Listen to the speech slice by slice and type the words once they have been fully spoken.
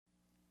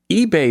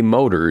eBay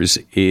Motors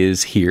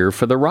is here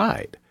for the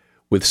ride.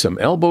 With some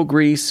elbow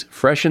grease,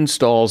 fresh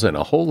installs, and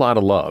a whole lot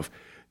of love,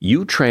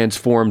 you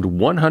transformed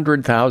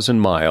 100,000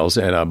 miles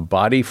and a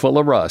body full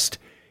of rust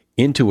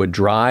into a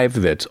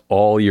drive that's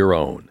all your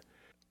own.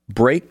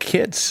 Brake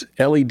kits,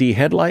 LED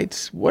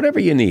headlights,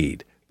 whatever you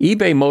need,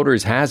 eBay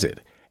Motors has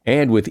it.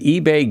 And with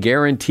eBay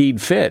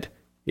Guaranteed Fit,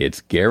 it's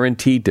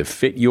guaranteed to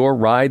fit your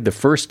ride the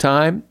first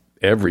time,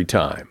 every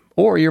time,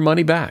 or your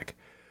money back.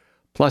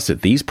 Plus,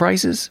 at these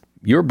prices,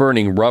 you're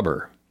burning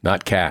rubber,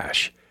 not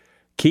cash.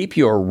 Keep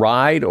your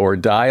ride or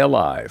die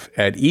alive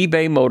at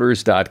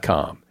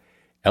ebaymotors.com.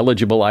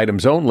 Eligible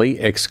items only,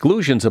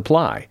 exclusions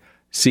apply.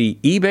 See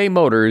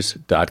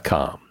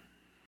ebaymotors.com.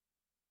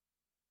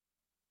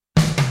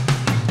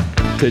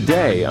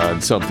 Today on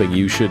Something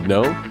You Should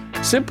Know,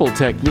 simple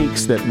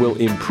techniques that will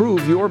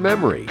improve your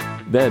memory.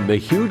 Then the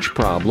huge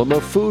problem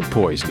of food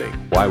poisoning,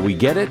 why we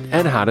get it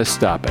and how to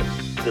stop it.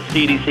 The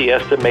CDC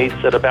estimates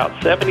that about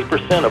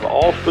 70% of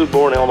all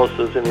foodborne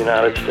illnesses in the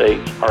United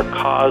States are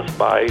caused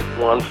by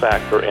one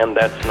factor, and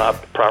that's not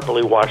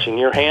properly washing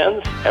your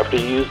hands after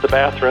you use the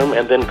bathroom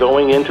and then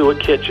going into a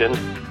kitchen.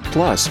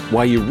 Plus,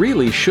 why you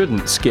really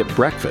shouldn't skip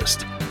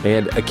breakfast.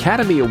 And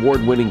Academy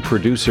Award-winning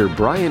producer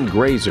Brian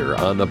Grazer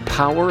on the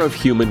power of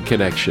human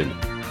connection.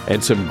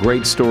 And some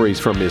great stories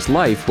from his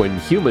life when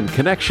human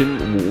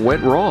connection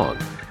went wrong,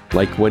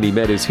 like when he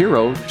met his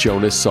hero,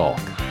 Jonas Salk.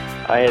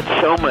 I had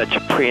so much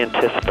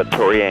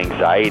pre-anticipatory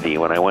anxiety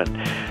when I went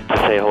to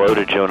say hello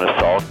to Jonas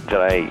Salk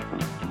that I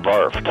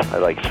barfed.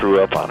 I threw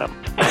up on him.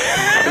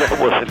 That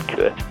wasn't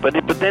good. But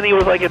then he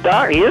was like a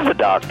doctor. He is a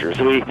doctor.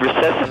 So he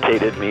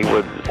resuscitated me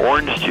with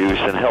orange juice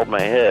and held my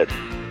head.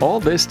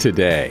 All this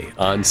today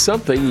on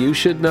Something You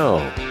Should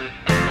Know.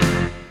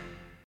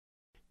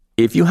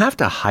 If you have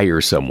to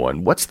hire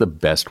someone, what's the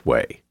best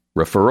way?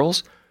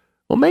 Referrals?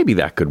 Well, maybe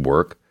that could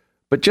work.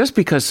 But just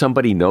because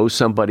somebody knows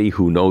somebody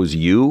who knows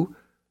you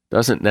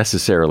doesn't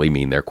necessarily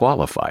mean they're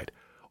qualified.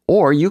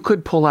 Or you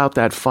could pull out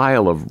that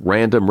file of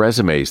random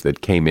resumes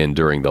that came in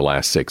during the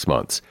last 6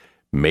 months.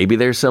 Maybe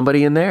there's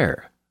somebody in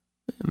there.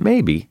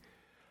 Maybe.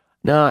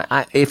 Now,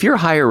 if you're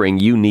hiring,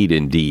 you need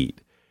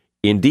Indeed.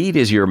 Indeed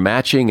is your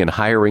matching and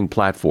hiring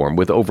platform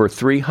with over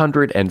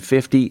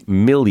 350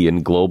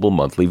 million global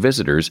monthly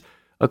visitors,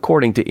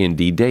 according to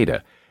Indeed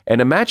data, and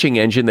a matching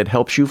engine that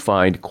helps you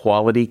find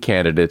quality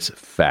candidates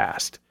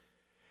fast.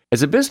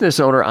 As a business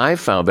owner,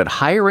 I've found that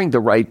hiring the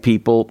right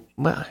people,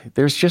 well,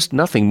 there's just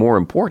nothing more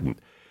important.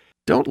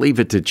 Don't leave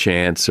it to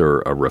chance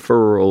or a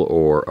referral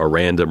or a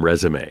random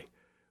resume.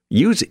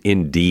 Use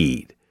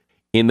Indeed.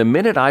 In the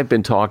minute I've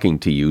been talking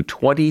to you,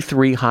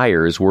 23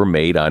 hires were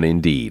made on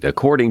Indeed,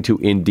 according to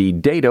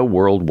Indeed data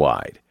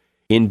worldwide.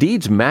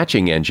 Indeed's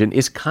matching engine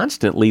is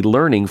constantly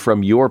learning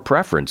from your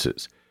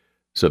preferences.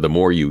 So the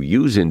more you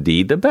use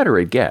Indeed, the better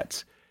it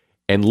gets.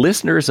 And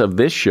listeners of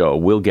this show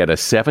will get a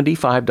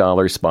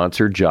 $75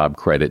 sponsored job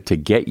credit to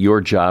get your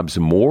jobs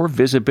more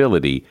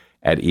visibility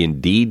at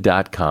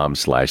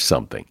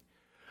Indeed.com/something.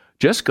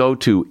 Just go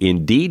to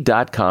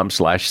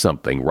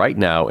Indeed.com/something right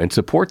now and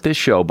support this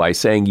show by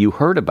saying you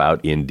heard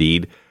about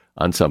Indeed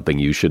on Something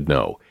You Should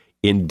Know.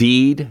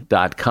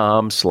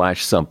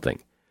 Indeed.com/something.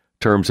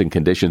 Terms and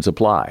conditions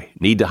apply.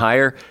 Need to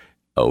hire?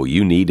 Oh,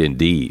 you need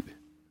Indeed.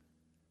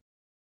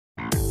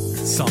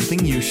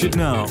 Something you should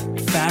know.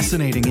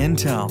 Fascinating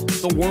intel,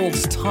 the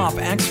world's top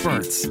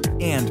experts,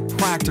 and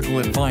practical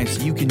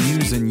advice you can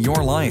use in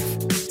your life.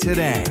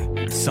 Today,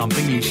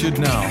 Something You Should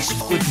Know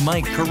with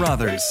Mike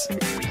Carruthers.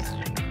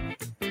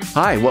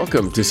 Hi,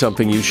 welcome to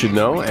Something You Should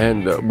Know,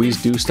 and we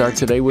do start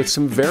today with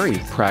some very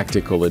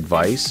practical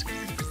advice.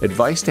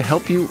 Advice to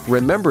help you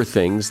remember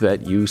things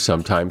that you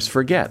sometimes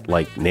forget,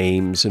 like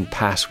names and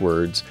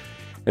passwords.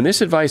 And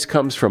this advice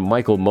comes from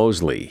Michael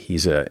Mosley.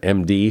 He's a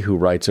MD who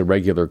writes a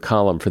regular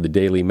column for the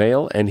Daily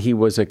Mail, and he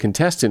was a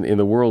contestant in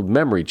the World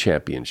Memory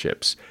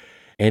Championships.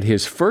 And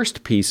his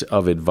first piece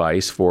of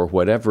advice for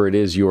whatever it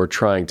is you're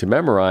trying to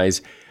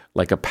memorize,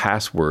 like a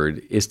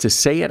password, is to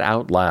say it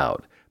out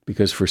loud,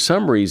 because for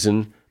some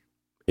reason,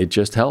 it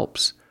just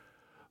helps.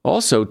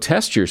 Also,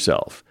 test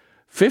yourself.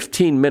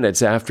 15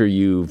 minutes after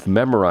you've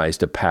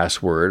memorized a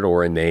password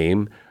or a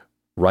name,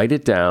 write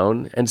it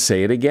down and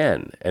say it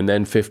again, and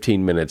then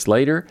 15 minutes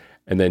later,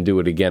 and then do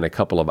it again a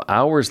couple of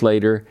hours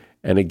later,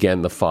 and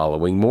again the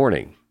following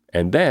morning.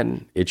 And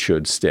then it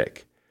should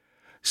stick.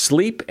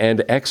 Sleep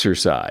and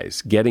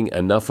exercise, getting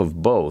enough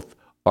of both,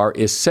 are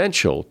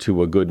essential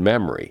to a good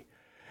memory.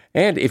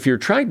 And if you're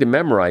trying to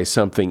memorize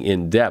something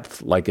in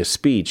depth, like a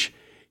speech,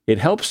 it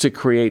helps to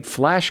create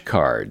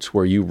flashcards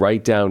where you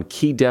write down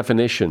key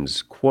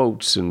definitions,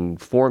 quotes,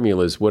 and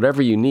formulas,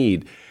 whatever you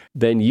need,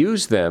 then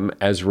use them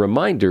as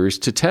reminders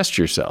to test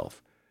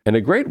yourself. And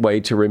a great way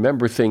to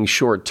remember things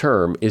short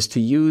term is to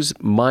use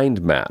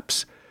mind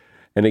maps.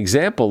 An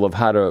example of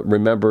how to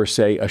remember,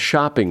 say, a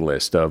shopping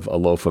list of a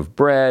loaf of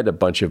bread, a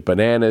bunch of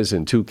bananas,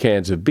 and 2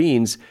 cans of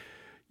beans,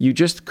 you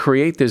just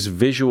create this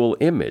visual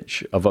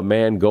image of a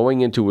man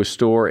going into a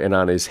store, and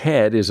on his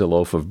head is a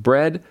loaf of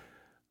bread,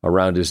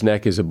 around his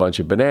neck is a bunch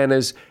of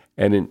bananas,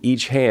 and in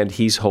each hand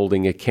he's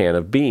holding a can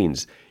of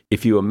beans.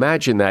 If you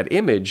imagine that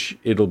image,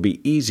 it'll be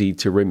easy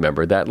to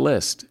remember that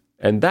list.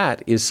 And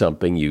that is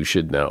something you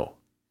should know.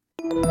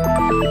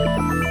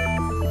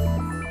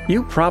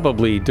 You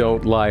probably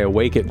don't lie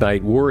awake at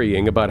night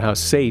worrying about how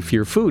safe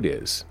your food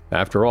is.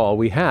 After all,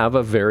 we have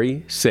a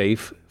very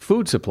safe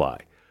food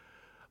supply.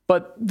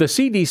 But the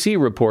CDC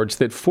reports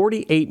that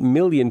 48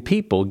 million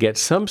people get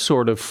some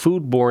sort of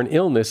foodborne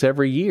illness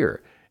every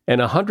year, and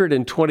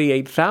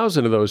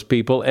 128,000 of those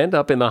people end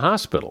up in the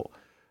hospital.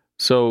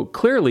 So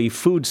clearly,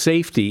 food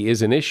safety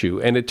is an issue,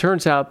 and it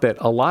turns out that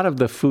a lot of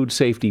the food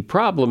safety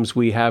problems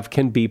we have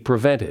can be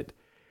prevented.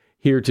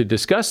 Here to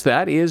discuss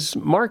that is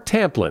Mark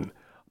Tamplin.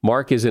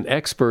 Mark is an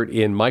expert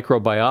in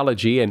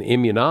microbiology and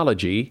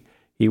immunology.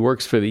 He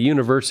works for the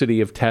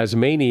University of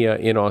Tasmania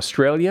in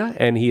Australia,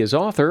 and he is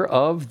author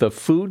of the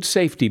Food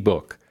Safety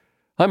Book.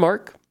 Hi,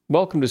 Mark.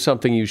 Welcome to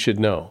Something You Should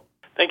Know.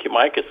 Thank you,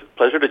 Mike. It's a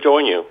pleasure to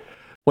join you.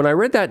 When I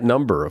read that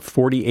number of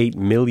 48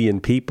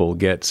 million people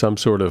get some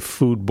sort of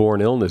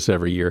foodborne illness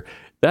every year,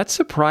 that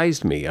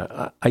surprised me.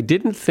 I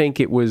didn't think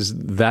it was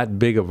that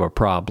big of a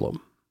problem.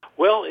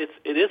 Well,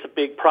 it is a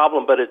big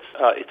problem, but it's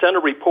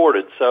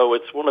underreported. So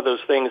it's one of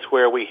those things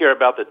where we hear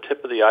about the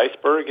tip of the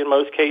iceberg in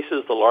most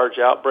cases, the large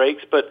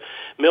outbreaks, but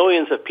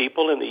millions of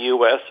people in the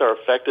U.S. are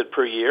affected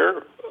per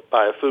year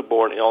by a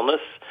foodborne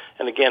illness.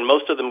 And again,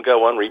 most of them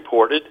go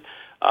unreported.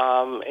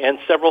 And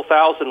several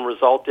thousand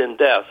result in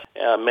death,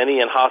 many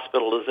in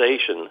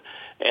hospitalization.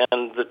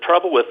 And the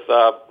trouble with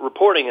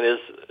reporting it is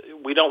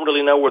we don't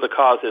really know where the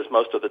cause is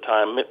most of the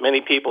time.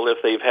 Many people, if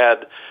they've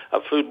had a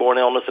foodborne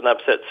illness and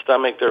upset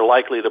stomach, they're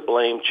likely to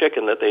blame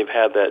chicken that they've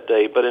had that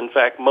day. But in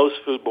fact, most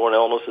foodborne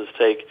illnesses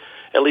take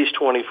at least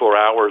 24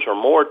 hours or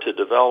more to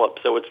develop.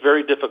 So it's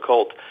very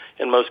difficult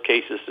in most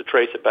cases to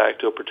trace it back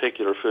to a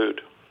particular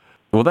food.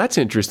 Well, that's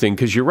interesting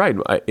because you're right.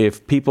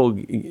 If people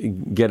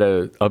get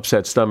an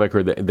upset stomach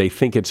or they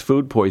think it's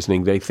food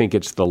poisoning, they think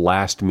it's the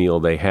last meal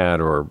they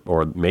had or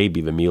maybe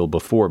the meal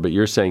before. But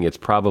you're saying it's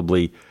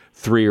probably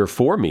 3 or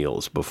 4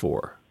 meals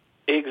before.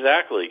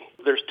 Exactly.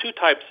 There's two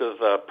types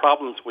of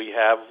problems we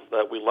have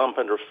that we lump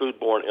under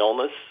foodborne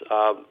illness,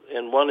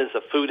 and one is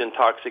a food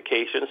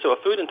intoxication. So a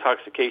food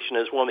intoxication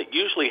is one that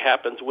usually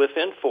happens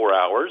within 4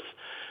 hours,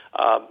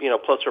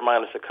 plus or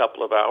minus a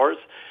couple of hours.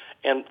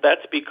 And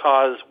that's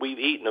because we've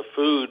eaten a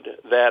food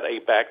that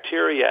a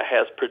bacteria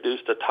has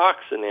produced a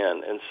toxin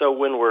in. And so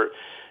when we're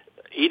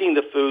eating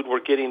the food,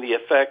 we're getting the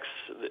effects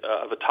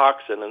of a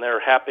toxin, and they're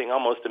happening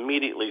almost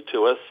immediately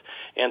to us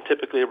and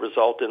typically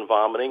result in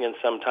vomiting and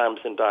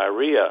sometimes in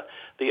diarrhea.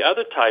 The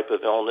other type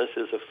of illness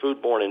is a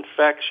foodborne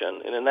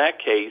infection, and in that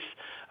case,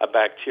 a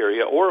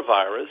bacteria or a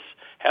virus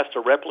has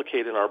to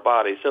replicate in our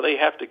body. So they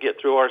have to get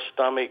through our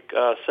stomach,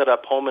 set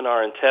up home in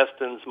our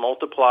intestines,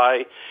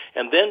 multiply,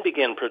 and then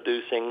begin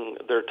producing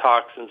their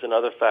toxins and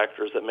other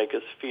factors that make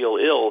us feel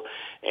ill.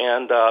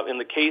 And in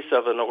the case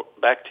of a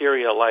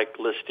bacteria like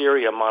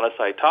Listeria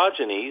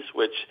monocytogenes,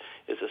 which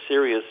is a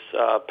serious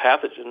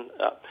pathogen,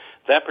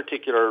 that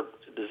particular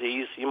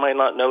disease, you might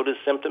not notice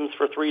symptoms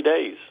for 3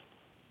 days.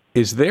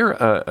 Is there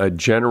a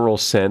general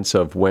sense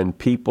of when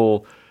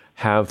people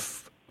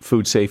have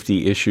food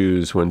safety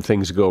issues, when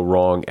things go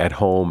wrong at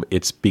home,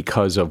 it's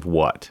because of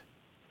what?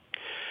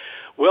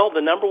 Well,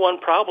 the number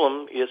one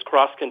problem is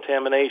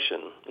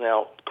cross-contamination.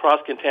 Now,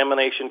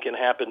 cross-contamination can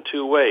happen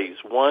 2 ways.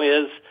 One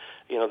is,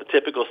 the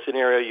typical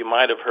scenario you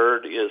might have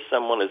heard is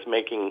someone is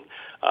making,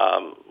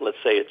 let's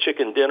say, a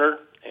chicken dinner,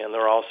 and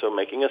they're also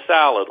making a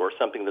salad or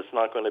something that's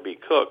not going to be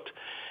cooked.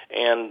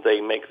 And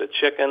they make the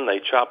chicken, they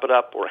chop it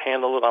up or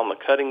handle it on the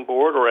cutting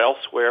board or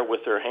elsewhere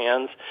with their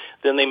hands.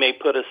 Then they may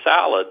put a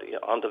salad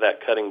onto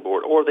that cutting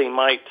board, or they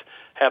might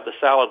have the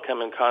salad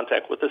come in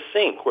contact with the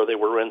sink where they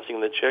were rinsing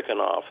the chicken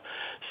off.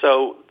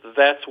 So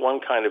that's one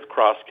kind of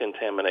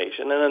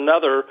cross-contamination. And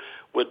another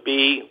would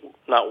be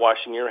not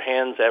washing your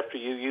hands after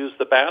you use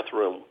the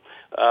bathroom.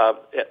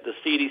 The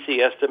CDC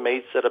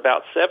estimates that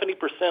about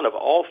 70% of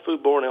all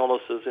foodborne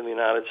illnesses in the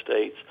United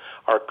States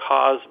are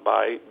caused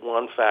by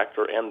one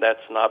factor, and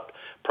that's not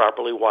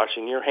properly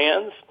washing your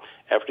hands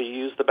after you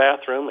use the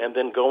bathroom and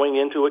then going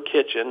into a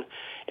kitchen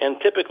and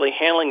typically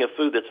handling a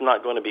food that's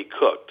not going to be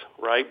cooked,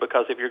 right?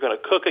 Because if you're going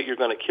to cook it, you're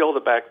going to kill the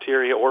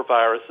bacteria or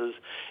viruses,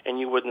 and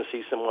you wouldn't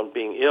see someone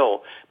being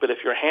ill. But if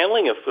you're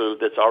handling a food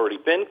that's already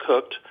been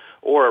cooked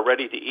or a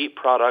ready-to-eat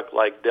product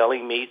like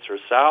deli meats or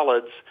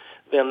salads,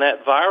 then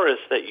that virus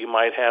that you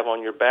might have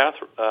on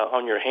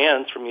your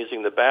hands from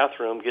using the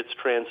bathroom gets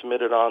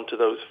transmitted onto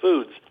those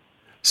foods.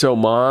 So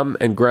Mom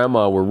and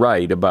Grandma were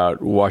right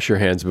about wash your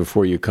hands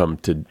before you come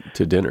to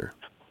dinner.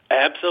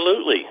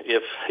 Absolutely.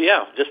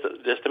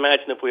 Just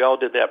imagine if we all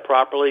did that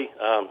properly,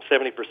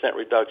 70%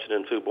 reduction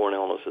in foodborne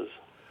illnesses.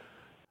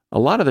 A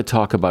lot of the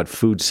talk about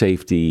food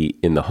safety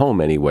in the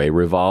home anyway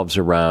revolves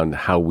around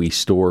how we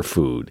store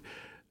food.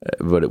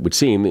 But it would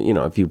seem,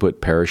 if you put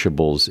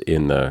perishables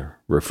in the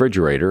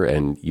refrigerator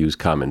and use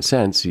common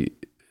sense, it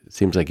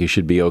seems like you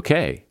should be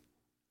okay.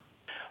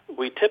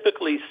 We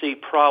typically see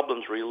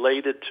problems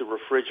related to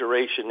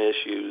refrigeration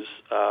issues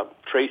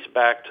traced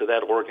back to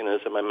that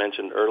organism I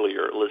mentioned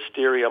earlier,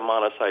 Listeria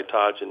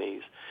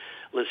monocytogenes.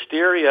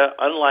 Listeria,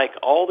 unlike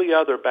all the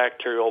other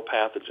bacterial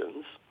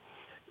pathogens,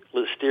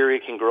 Listeria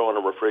can grow in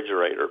a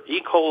refrigerator.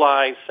 E.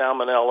 coli,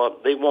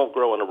 Salmonella, they won't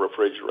grow in a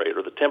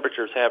refrigerator. The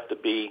temperatures have to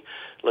be,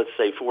 let's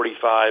say,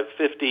 45,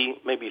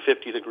 50, maybe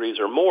 50 degrees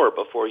or more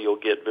before you'll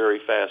get very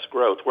fast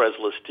growth, whereas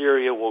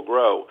Listeria will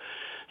grow.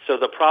 So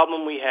the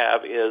problem we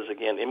have is,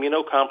 again,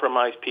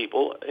 immunocompromised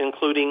people,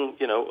 including,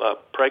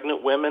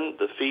 pregnant women,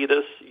 the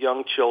fetus,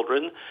 young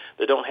children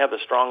that don't have the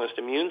strongest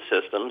immune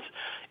systems.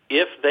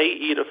 If they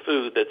eat a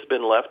food that's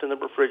been left in the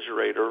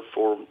refrigerator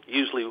for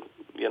usually,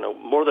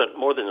 more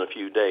than a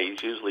few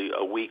days, usually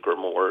a week or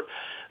more,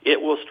 it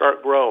will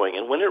start growing.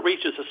 And when it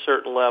reaches a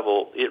certain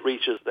level, it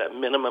reaches that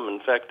minimum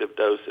infective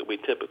dose that we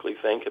typically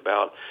think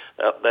about.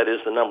 That is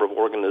the number of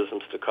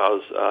organisms to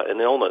cause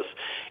an illness.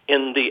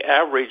 In the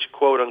average,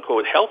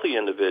 quote-unquote, healthy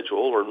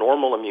individual or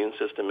normal immune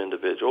system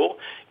individual,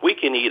 we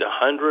can eat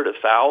 100,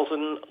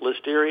 1,000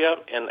 Listeria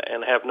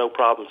and have no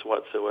problems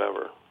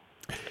whatsoever.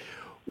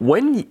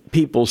 When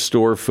people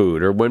store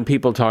food or when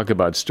people talk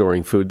about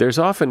storing food, there's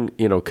often,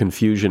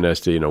 confusion as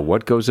to,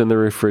 what goes in the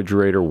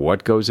refrigerator,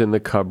 what goes in the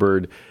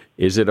cupboard.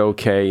 Is it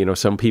okay?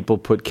 Some people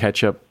put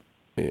ketchup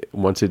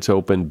once it's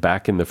open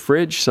back in the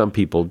fridge. Some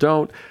people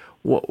don't.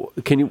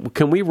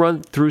 Can we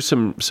run through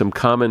some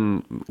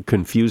common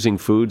confusing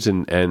foods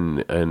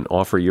and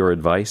offer your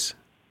advice?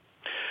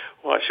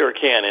 Well, I sure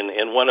can.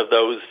 And one of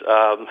those,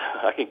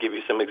 I can give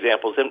you some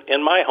examples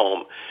in my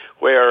home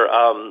where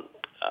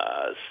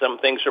some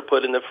things are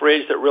put in the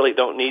fridge that really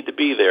don't need to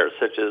be there,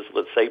 such as,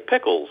 let's say,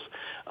 pickles.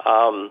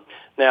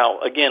 Now,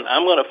 again,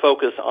 I'm going to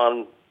focus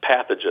on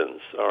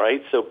pathogens, all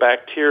right? So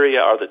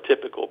bacteria are the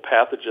typical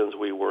pathogens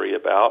we worry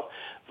about.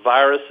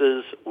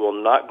 Viruses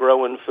will not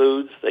grow in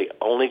foods. They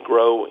only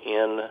grow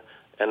in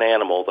an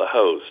animal, the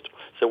host.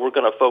 So we're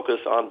going to focus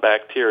on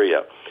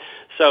bacteria.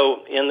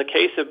 So in the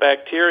case of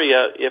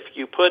bacteria, if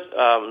you put,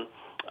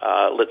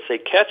 let's say,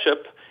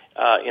 ketchup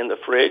in the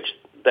fridge,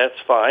 that's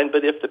fine.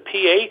 But if the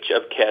pH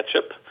of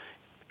ketchup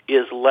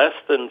is less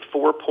than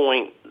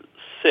 4.6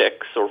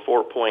 or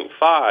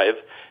 4.5,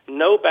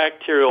 no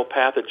bacterial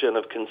pathogen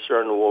of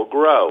concern will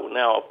grow.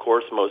 Now, of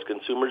course, most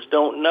consumers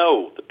don't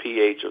know the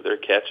pH of their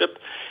ketchup,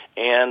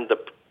 and the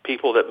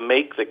people that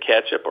make the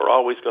ketchup are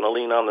always going to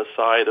lean on the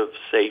side of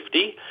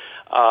safety.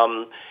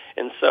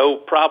 And so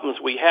problems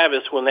we have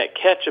is when that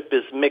ketchup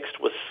is mixed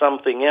with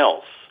something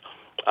else,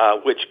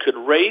 which could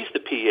raise the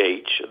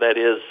pH, that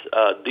is,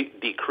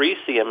 decrease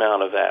the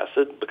amount of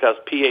acid, because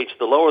pH,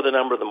 the lower the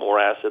number, the more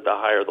acid, the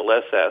higher the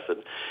less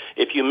acid.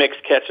 If you mix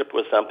ketchup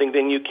with something,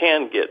 then you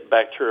can get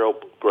bacterial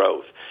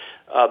growth.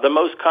 The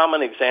most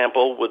common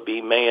example would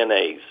be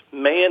mayonnaise.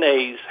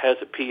 Mayonnaise has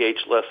a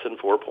pH less than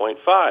 4.5.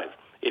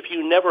 If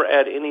you never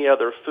add any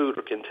other food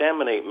or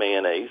contaminate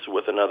mayonnaise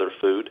with another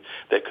food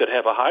that could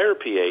have a higher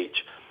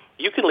pH,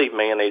 you can leave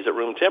mayonnaise at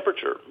room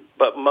temperature,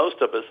 but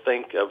most of us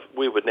think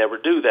we would never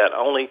do that,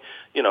 only,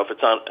 if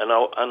it's on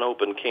an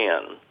unopened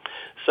can.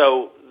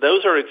 So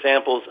those are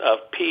examples of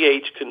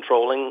pH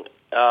controlling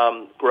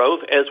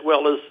growth, as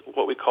well as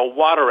what we call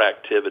water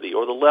activity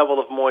or the level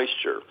of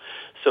moisture.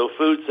 So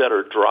foods that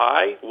are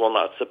dry will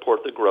not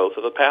support the growth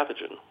of a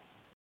pathogen.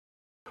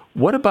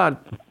 What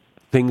about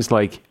things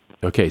like,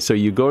 okay, so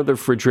you go to the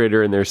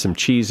refrigerator and there's some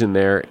cheese in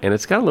there and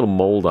it's got a little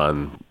mold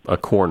on a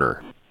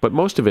corner, but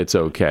most of it's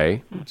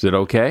okay. Is it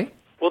okay?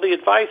 Well, the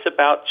advice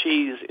about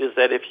cheese is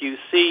that if you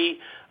see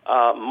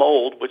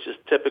mold, which is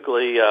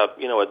typically a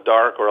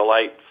dark or a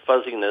light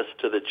fuzziness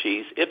to the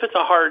cheese, if it's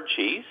a hard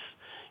cheese,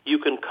 you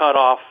can cut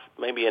off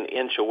maybe an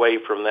inch away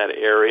from that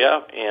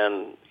area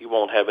and you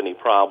won't have any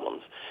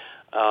problems.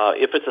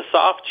 If it's a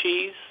soft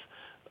cheese,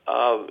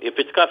 if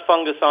it's got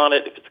fungus on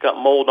it, if it's got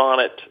mold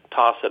on it,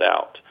 toss it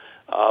out.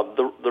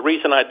 The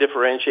reason I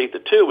differentiate the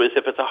two is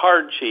if it's a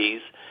hard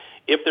cheese,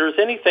 if there's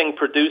anything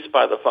produced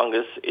by the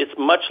fungus, it's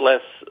much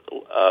less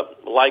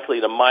likely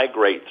to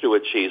migrate through a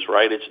cheese,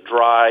 right? It's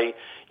dry.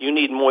 You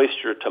need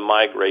moisture to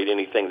migrate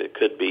anything that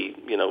could be,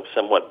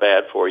 somewhat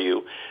bad for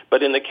you.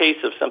 But in the case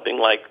of something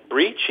like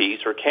brie cheese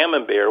or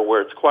camembert,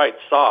 where it's quite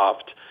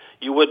soft,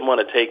 you wouldn't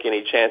want to take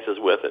any chances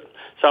with it.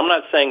 So I'm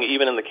not saying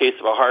even in the case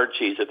of a hard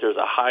cheese, if there's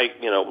a high,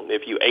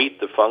 if you ate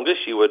the fungus,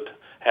 you would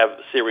have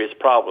serious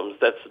problems.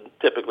 That's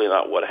typically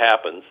not what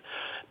happens.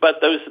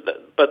 But those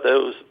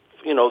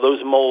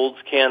molds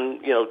can,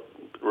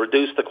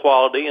 reduce the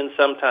quality and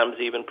sometimes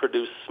even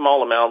produce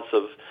small amounts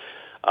of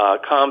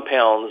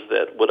compounds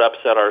that would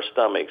upset our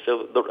stomach.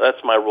 So that's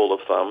my rule of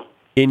thumb.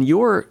 In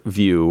your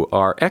view,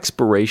 are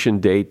expiration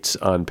dates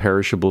on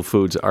perishable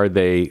foods, are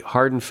they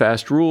hard and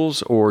fast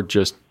rules or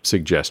just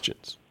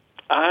suggestions?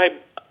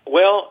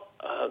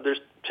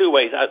 There's two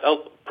ways.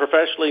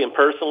 Professionally and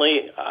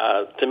personally,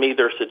 to me,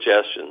 they're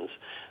suggestions.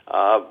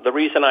 The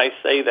reason I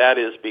say that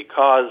is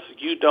because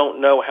you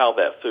don't know how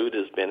that food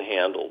has been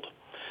handled.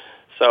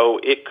 So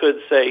it could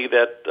say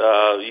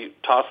that you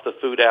toss the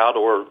food out,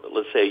 or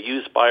let's say a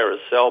use-by or a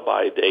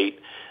sell-by date,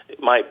 it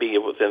might be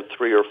within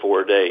 3 or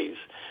 4 days.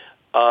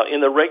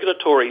 In the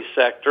regulatory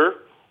sector,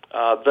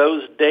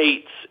 those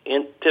dates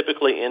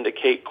typically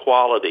indicate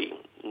quality.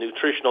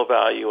 nutritional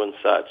value and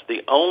such.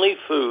 The only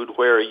food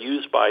where a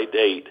use-by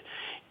date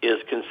is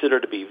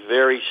considered to be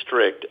very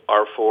strict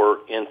are for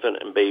infant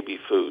and baby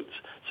foods.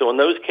 So in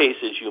those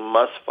cases, you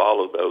must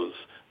follow those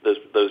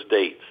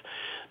dates.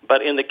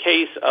 But in the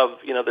case of,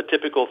 the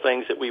typical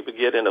things that we would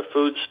get in a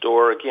food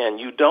store, again,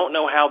 you don't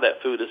know how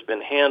that food has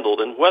been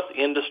handled. And what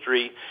the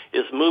industry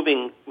is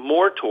moving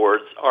more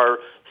towards are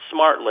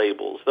smart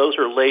labels. Those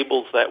are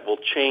labels that will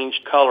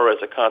change color as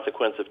a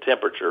consequence of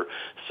temperature.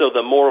 So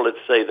the more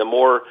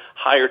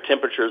higher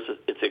temperatures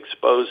it's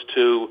exposed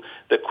to,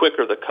 the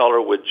quicker the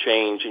color would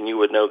change, and you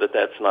would know that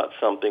that's not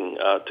something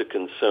to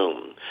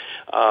consume.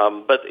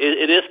 But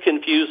it is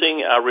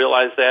confusing, I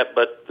realize that,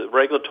 but the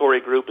regulatory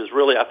group is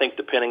really, I think,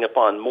 depending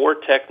upon more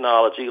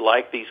technology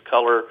like these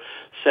color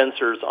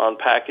sensors on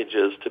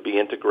packages to be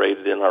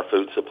integrated in our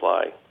food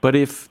supply. But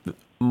if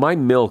my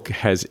milk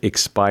has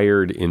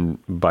expired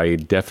by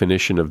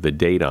definition of the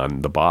date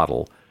on the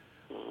bottle,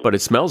 but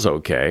it smells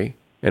okay,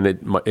 and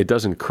it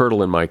doesn't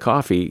curdle in my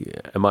coffee,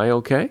 am I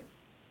okay?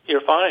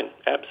 You're fine,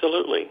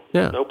 absolutely.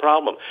 Yeah. No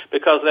problem,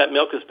 because that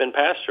milk has been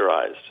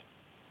pasteurized.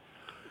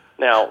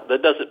 Now,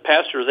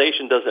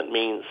 pasteurization doesn't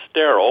mean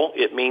sterile.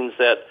 It means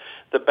that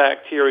the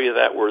bacteria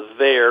that were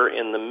there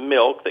in the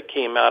milk that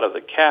came out of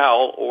the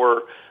cow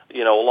or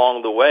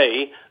along the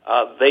way,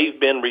 they've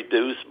been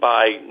reduced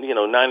by,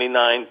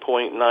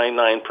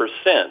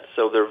 99.99%.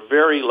 So they're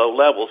very low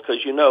levels,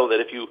 because you know that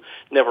if you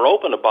never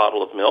open a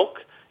bottle of milk,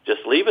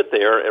 just leave it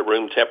there at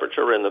room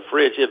temperature in the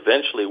fridge, it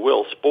eventually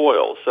will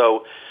spoil.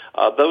 So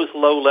those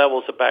low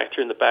levels of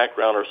bacteria in the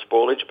background are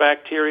spoilage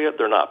bacteria.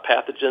 They're not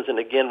pathogens. And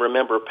again,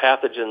 remember,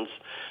 pathogens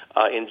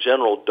in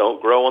general don't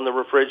grow in the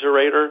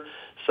refrigerator.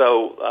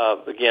 So,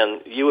 again,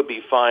 you would be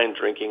fine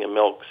drinking a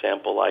milk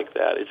sample like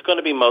that. It's going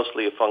to be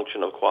mostly a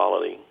function of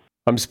quality.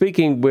 I'm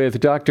speaking with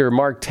Dr.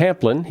 Mark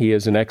Tamplin. He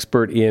is an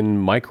expert in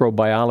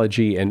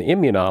microbiology and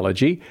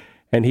immunology,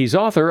 and he's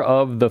author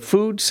of the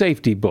Food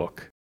Safety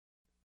Book.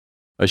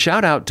 A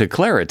shout out to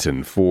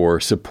Claritin for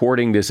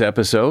supporting this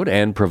episode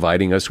and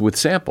providing us with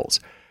samples.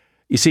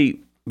 You see,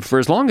 for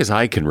as long as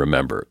I can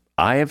remember,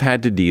 I have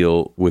had to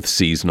deal with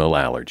seasonal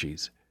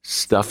allergies.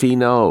 Stuffy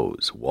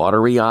nose,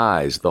 watery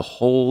eyes, the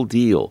whole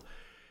deal.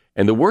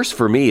 And the worst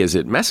for me is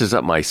it messes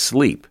up my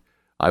sleep.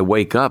 I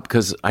wake up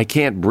because I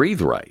can't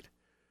breathe right.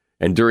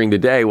 And during the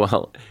day,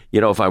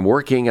 if I'm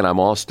working and I'm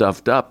all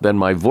stuffed up, then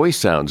my voice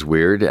sounds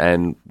weird,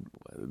 and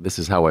this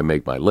is how I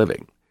make my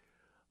living.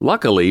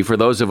 Luckily, for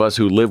those of us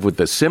who live with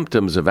the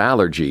symptoms of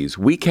allergies,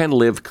 we can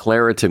live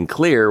Claritin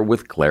Clear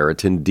with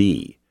Claritin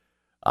D.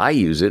 I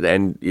use it,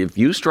 and if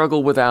you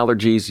struggle with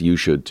allergies, you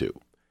should too.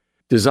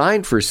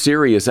 Designed for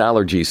serious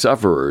allergy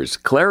sufferers,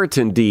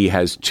 Claritin D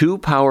has 2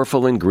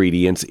 powerful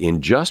ingredients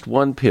in just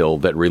one pill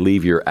that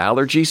relieve your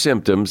allergy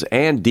symptoms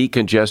and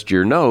decongest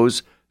your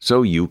nose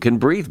so you can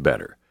breathe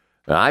better.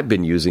 I've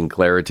been using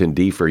Claritin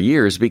D for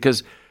years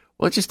because,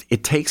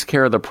 it takes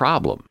care of the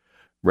problem.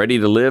 Ready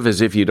to live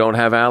as if you don't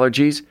have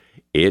allergies?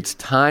 It's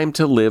time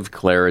to live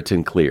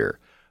Claritin Clear.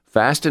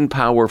 Fast and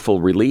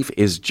powerful relief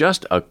is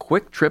just a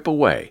quick trip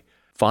away.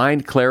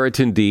 Find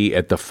Claritin D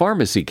at the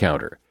pharmacy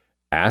counter.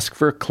 Ask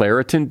for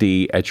Claritin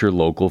D at your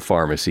local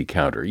pharmacy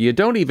counter. You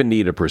don't even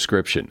need a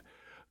prescription.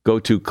 Go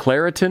to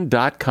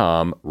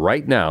Claritin.com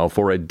right now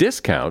for a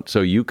discount so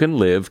you can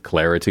live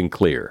Claritin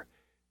Clear.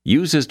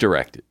 Use as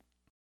directed.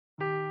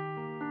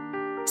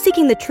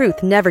 Seeking the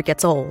truth never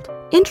gets old.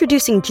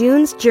 Introducing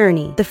June's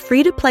Journey, the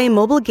free-to-play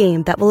mobile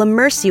game that will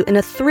immerse you in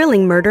a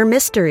thrilling murder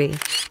mystery.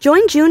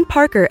 Join June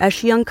Parker as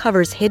she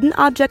uncovers hidden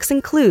objects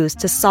and clues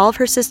to solve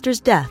her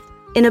sister's death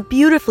in a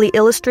beautifully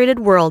illustrated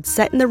world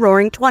set in the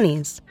Roaring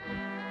 '20s.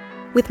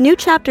 With new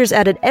chapters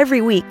added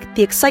every week,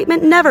 the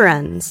excitement never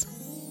ends.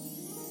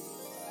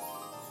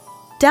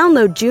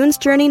 Download June's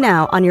Journey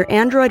now on your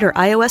Android or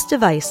iOS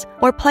device,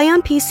 or play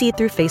on PC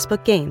through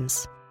Facebook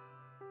Games.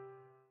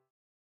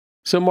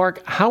 So,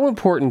 Mark, how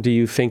important do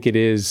you think it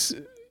is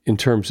in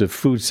terms of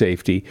food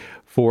safety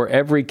for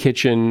every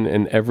kitchen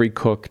and every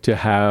cook to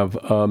have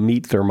a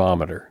meat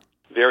thermometer?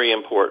 Very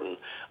important.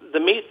 The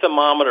meat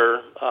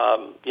thermometer,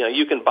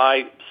 you can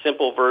buy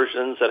simple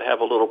versions that have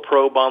a little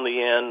probe on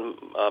the end.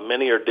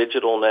 Many are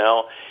digital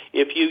now.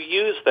 If you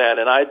use that,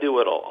 and I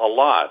do it a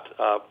lot,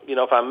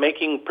 if I'm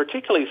making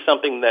particularly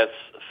something that's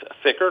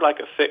thicker, like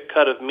a thick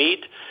cut of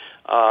meat,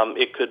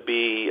 it could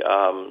be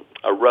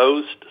a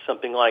roast,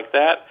 something like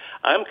that.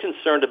 I'm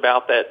concerned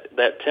about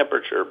that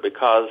temperature,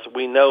 because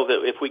we know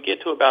that if we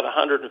get to about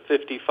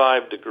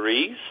 155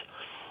 degrees,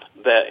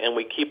 and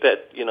we keep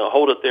that,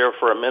 hold it there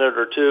for a minute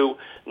or two,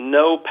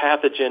 no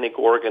pathogenic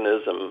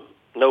organism,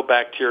 no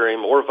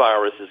bacterium or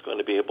virus is going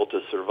to be able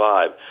to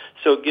survive.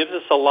 So it gives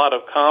us a lot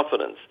of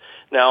confidence.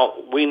 Now,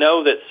 we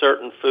know that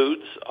certain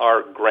foods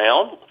are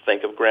ground.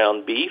 Think of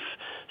ground beef.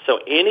 So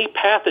any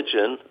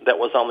pathogen that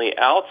was on the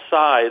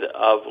outside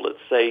of,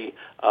 let's say,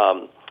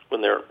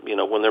 when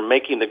they're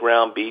making the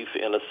ground beef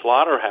in a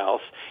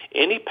slaughterhouse,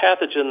 any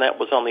pathogen that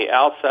was on the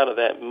outside of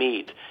that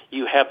meat,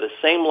 you have the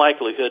same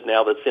likelihood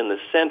now that's in the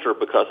center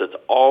because it's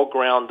all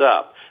ground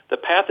up. The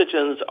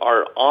pathogens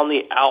are on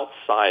the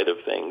outside of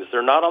things.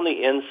 They're not on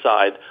the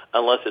inside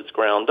unless it's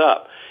ground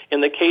up.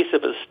 In the case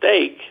of a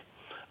steak,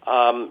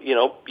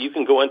 you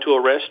can go into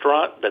a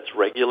restaurant that's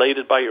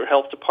regulated by your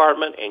health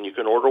department, and you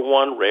can order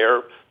one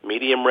rare,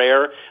 medium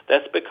rare.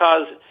 That's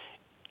because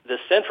the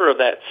center of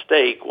that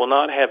steak will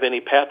not have any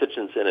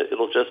pathogens in it.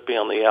 It'll just be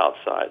on the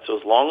outside. So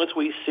as long as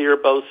we sear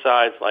both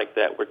sides like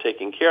that, we're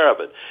taking care of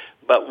it.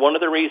 But one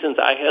of the reasons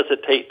I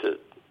hesitate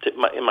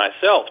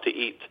myself to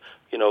eat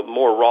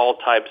more raw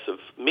types of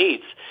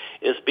meats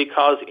is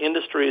because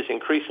industry is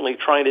increasingly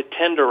trying to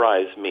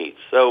tenderize meat.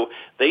 So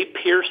they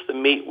pierce the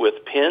meat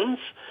with pins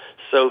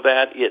so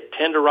that it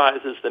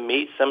tenderizes the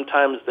meat.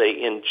 Sometimes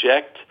they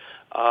inject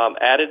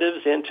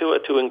additives into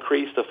it to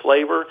increase the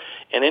flavor.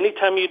 And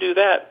anytime you do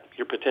that,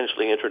 you're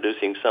potentially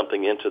introducing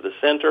something into the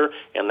center,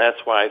 and that's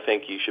why I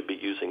think you should be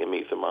using a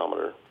meat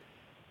thermometer.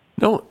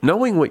 No,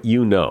 knowing what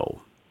you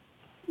know,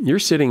 you're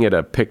sitting at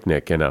a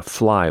picnic and a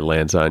fly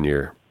lands on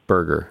your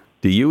burger.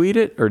 Do you eat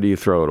it or do you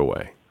throw it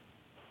away?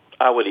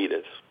 I would eat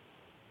it.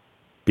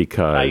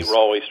 Because? I eat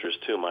raw oysters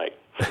too, Mike.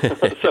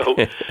 So,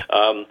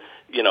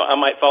 I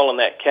might fall in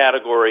that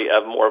category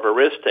of more of a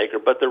risk taker,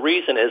 but the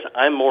reason is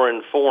I'm more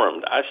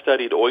informed. I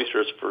studied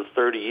oysters for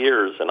 30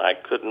 years, and I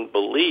couldn't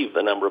believe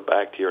the number of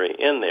bacteria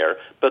in there,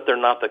 but they're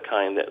not the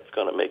kind that's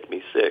going to make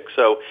me sick.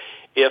 So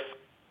if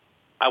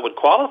I would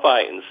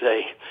qualify it and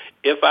say,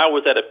 if I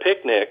was at a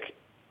picnic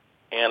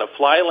and a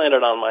fly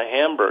landed on my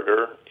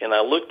hamburger and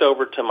I looked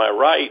over to my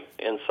right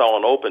and saw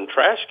an open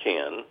trash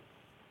can,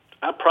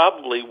 I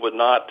probably would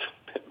not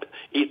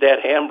eat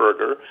that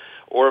hamburger.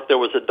 Or if there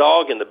was a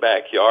dog in the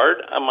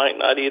backyard, I might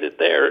not eat it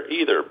there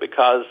either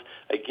because,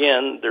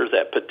 again, there's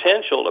that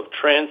potential of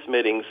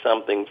transmitting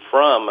something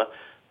from,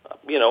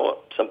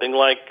 something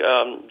like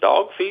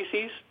dog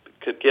feces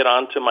could get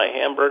onto my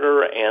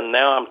hamburger, and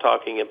now I'm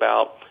talking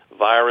about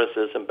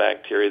viruses and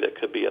bacteria that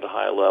could be at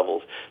high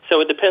levels.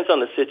 So it depends on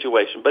the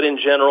situation. But in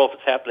general, if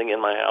it's happening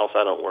in my house,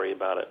 I don't worry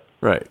about it.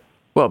 Right.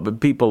 Well, but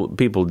people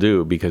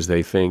do because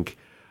they think,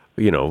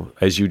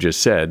 as you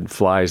just said,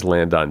 flies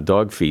land on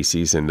dog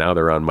feces and now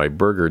they're on my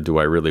burger. Do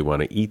I really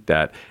want to eat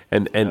that?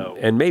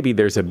 And maybe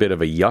there's a bit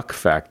of a yuck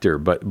factor,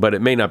 but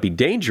it may not be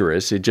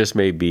dangerous. It just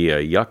may be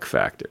a yuck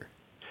factor.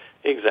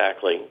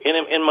 Exactly.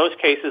 In most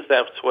cases,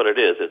 that's what it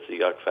is. It's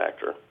a yuck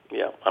factor.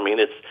 Yeah. I mean,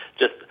 it's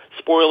just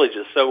spoilage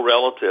is so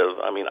relative.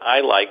 I mean,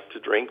 I like to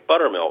drink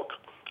buttermilk.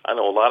 I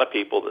know a lot of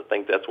people that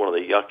think that's one of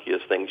the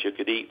yuckiest things you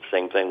could eat.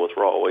 Same thing with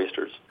raw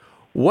oysters.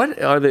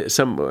 What are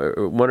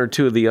one or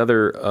two of the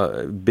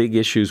other big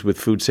issues with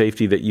food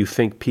safety that you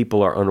think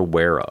people are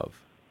unaware of?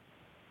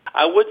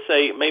 I would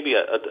say maybe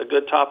a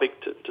good topic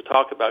to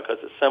talk about because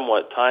it's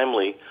somewhat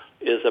timely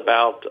is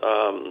about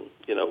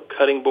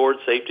cutting board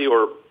safety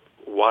or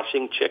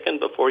washing chicken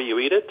before you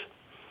eat it.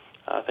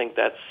 I think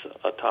that's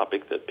a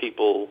topic that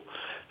people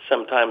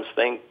sometimes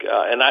think,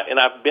 and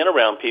I've been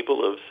around people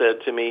who have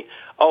said to me,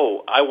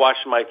 "Oh, I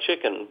wash my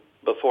chicken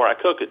before I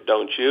cook it,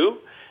 don't you?"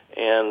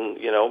 And,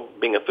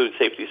 being a food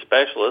safety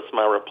specialist,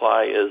 my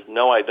reply is,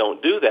 no, I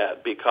don't do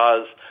that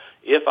because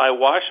if I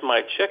wash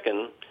my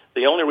chicken,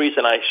 the only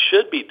reason I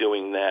should be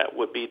doing that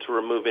would be to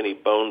remove any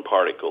bone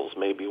particles,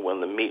 maybe when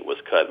the meat was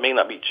cut. It may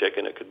not be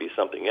chicken. It could be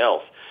something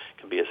else.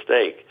 It could be a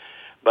steak.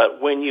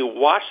 But when you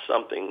wash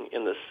something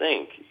in the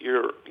sink,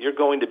 you're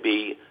going to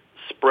be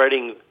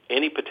spreading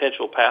any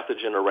potential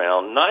pathogen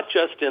around, not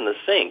just in the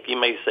sink. You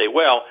may say,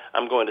 well,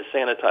 I'm going to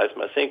sanitize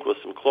my sink with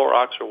some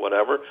Clorox or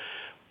whatever.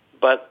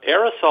 But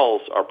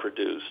aerosols are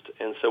produced,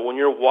 and so when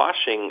you're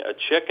washing a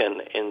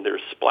chicken and there's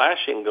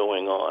splashing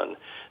going on,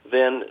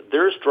 then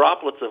there's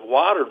droplets of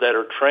water that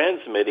are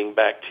transmitting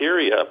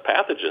bacteria,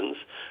 pathogens,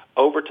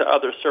 over to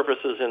other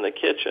surfaces in the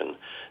kitchen.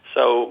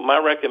 So my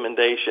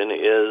recommendation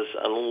is,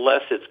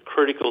 unless it's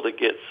critical to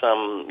get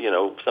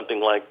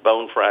something like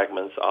bone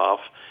fragments off,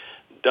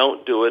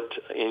 don't do it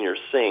in your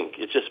sink.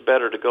 It's just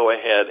better to go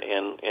ahead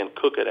and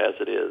cook it as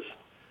it is.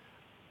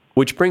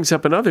 Which brings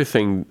up another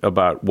thing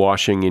about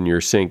washing in your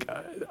sink.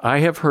 I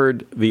have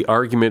heard the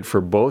argument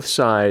for both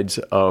sides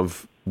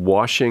of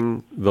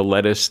washing the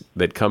lettuce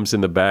that comes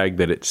in the bag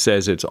that it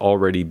says it's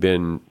already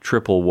been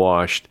triple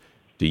washed.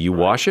 Do you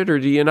wash it or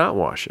do you not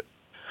wash it?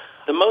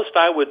 The most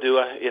I would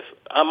do, if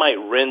I might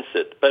rinse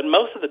it, but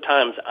most of the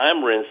times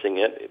I'm rinsing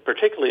it,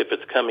 particularly if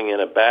it's coming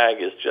in a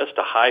bag, is just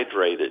to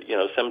hydrate it.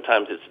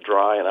 Sometimes it's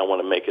dry and I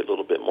want to make it a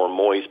little bit more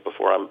moist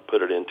before I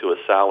put it into a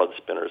salad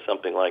spinner or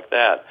something like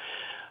that.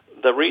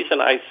 The reason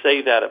I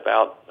say that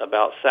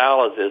about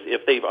salads is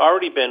if they've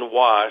already been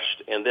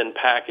washed and then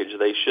packaged,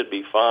 they should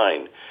be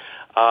fine.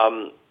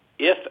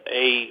 If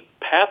a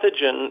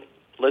pathogen,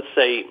 let's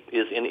say,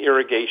 is in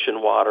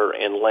irrigation water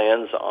and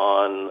lands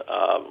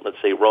on, let's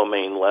say,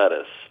 romaine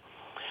lettuce,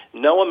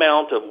 no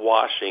amount of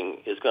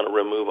washing is going to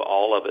remove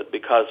all of it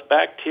because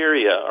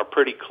bacteria are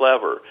pretty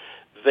clever.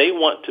 they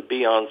want to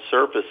be on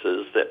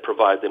surfaces that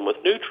provide them with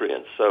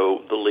nutrients.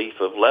 So the leaf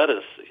of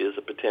lettuce is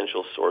a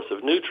potential source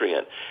of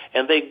nutrient,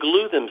 and they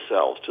glue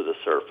themselves to the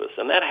surface,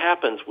 and that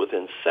happens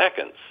within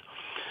seconds.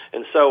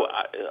 And so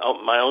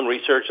my own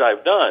research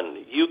I've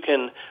done, you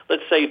can,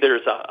 let's say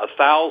there's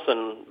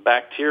 1,000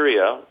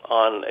 bacteria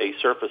on a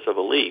surface of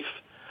a leaf.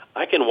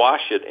 I can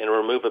wash it and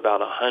remove about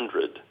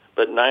 100,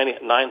 but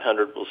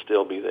 900 will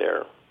still be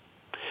there.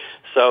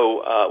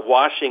 So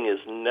washing is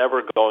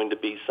never going to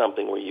be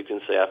something where you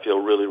can say, I feel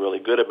really, really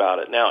good about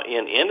it. Now,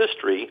 in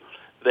industry,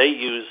 they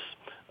use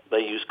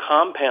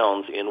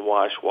compounds in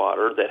wash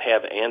water that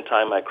have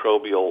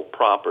antimicrobial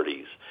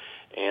properties.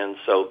 And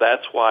so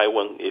that's why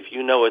if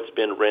you know it's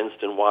been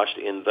rinsed and washed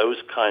in those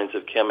kinds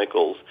of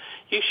chemicals,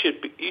 you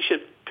should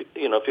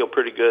feel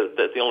pretty good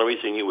that the only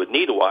reason you would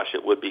need to wash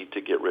it would be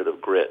to get rid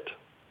of grit.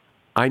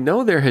 I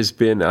know there has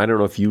been, I don't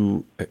know if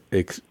you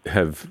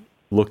have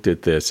looked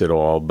at this at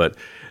all, but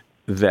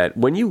that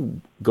when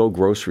you go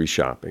grocery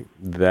shopping,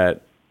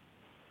 that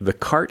the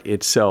cart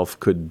itself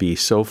could be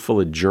so full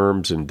of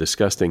germs and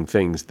disgusting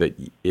things that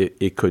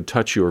it could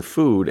touch your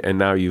food, and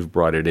now you've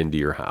brought it into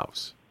your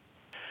house.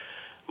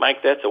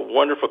 Mike, that's a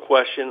wonderful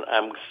question.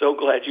 I'm so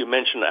glad you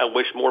mentioned it. I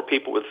wish more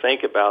people would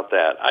think about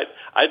that.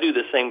 I do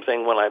the same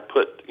thing when I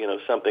put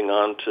something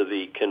onto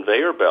the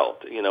conveyor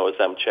belt, as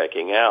I'm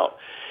checking out.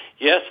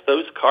 Yes,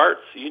 those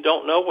carts, you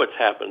don't know what's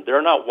happened.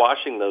 They're not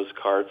washing those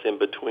carts in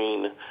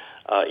between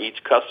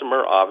each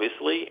customer,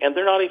 obviously, and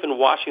they're not even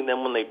washing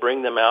them when they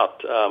bring them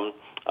out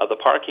of the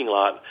parking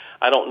lot.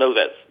 I don't know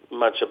that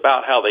much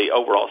about how they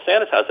overall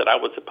sanitize it.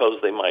 I would suppose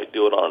they might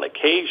do it on an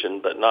occasion,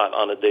 but not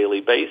on a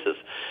daily basis.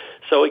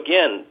 So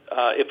again,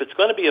 if it's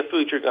going to be a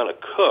food you're going to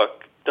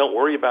cook, don't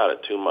worry about it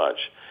too much.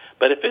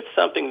 But if it's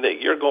something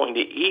that you're going to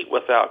eat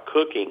without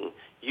cooking,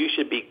 you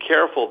should be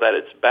careful that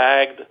it's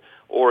bagged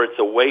or it's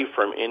away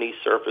from any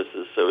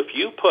surfaces. So if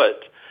you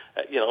put,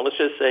 let's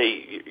just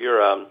say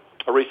you're a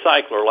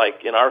recycler,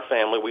 like in our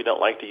family, we don't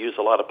like to use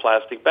a lot of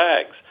plastic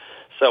bags.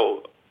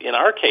 So in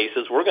our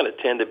cases, we're going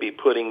to tend to be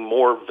putting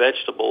more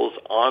vegetables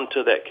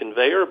onto that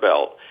conveyor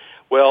belt.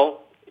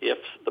 Well, if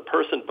the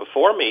person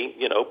before me,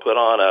 put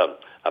on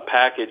a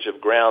package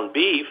of ground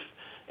beef,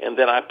 and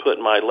then I put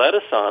my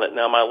lettuce on it,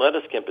 now my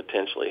lettuce can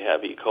potentially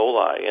have E.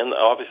 coli. And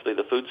obviously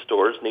the food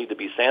stores need to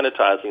be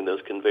sanitizing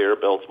those conveyor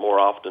belts more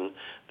often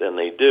than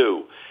they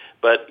do.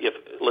 But if,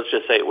 let's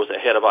just say it was a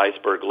head of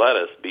iceberg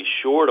lettuce, be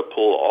sure to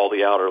pull all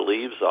the outer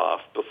leaves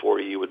off before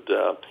you would,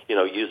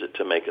 use it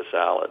to make a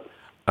salad.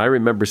 I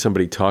remember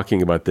somebody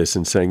talking about this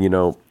and saying,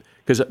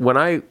 because when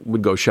I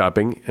would go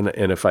shopping,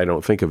 and if I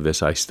don't think of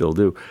this, I still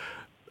do,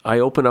 I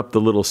open up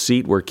the little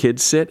seat where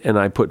kids sit and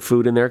I put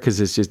food in there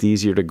because it's just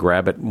easier to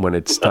grab it when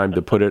it's time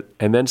to put it.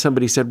 And then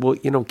somebody said, well,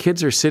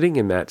 kids are sitting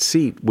in that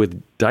seat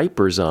with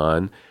diapers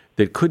on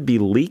that could be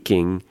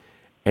leaking,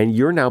 and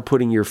you're now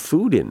putting your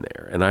food in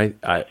there. And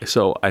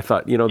so I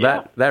thought,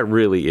 that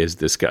really is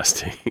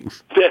disgusting.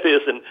 That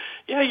is. And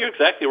yeah, you're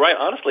exactly right.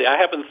 Honestly, I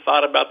haven't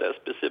thought about that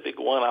specific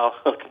one. I'm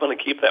going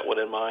to keep that one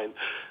in mind.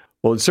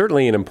 Well, it's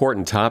certainly an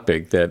important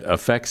topic that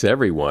affects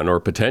everyone, or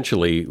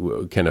potentially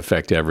can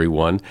affect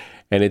everyone.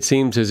 And it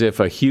seems as if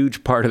a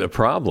huge part of the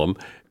problem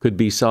could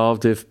be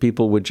solved if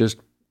people would just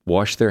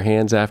wash their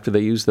hands after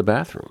they use the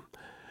bathroom.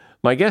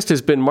 My guest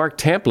has been Mark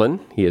Tamplin.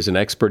 He is an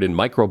expert in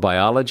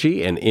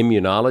microbiology and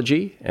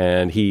immunology,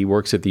 and he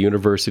works at the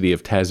University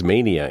of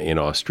Tasmania in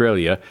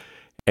Australia.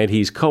 And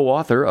he's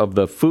co-author of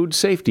the Food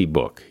Safety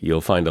Book. You'll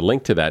find a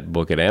link to that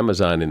book at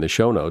Amazon in the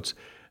show notes.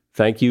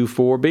 Thank you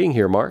for being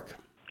here, Mark.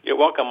 You're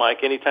welcome, Mike.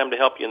 Anytime to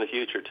help you in the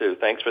future, too.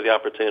 Thanks for the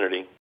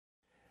opportunity.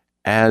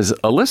 As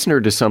a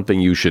listener to Something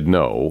You Should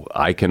Know,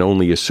 I can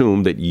only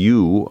assume that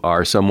you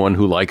are someone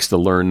who likes to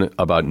learn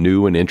about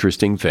new and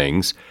interesting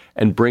things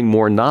and bring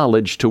more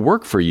knowledge to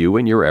work for you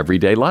in your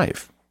everyday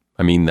life.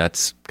 I mean,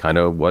 that's kind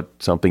of what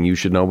Something You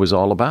Should Know is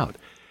all about.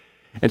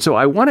 And so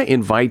I want to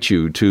invite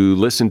you to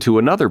listen to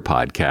another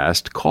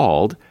podcast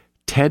called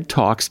TED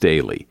Talks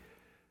Daily.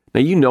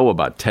 Now, you know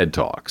about TED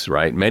Talks,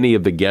 right? Many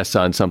of the guests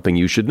on Something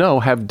You Should Know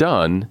have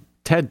done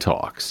TED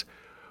Talks.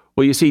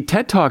 Well, you see,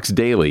 TED Talks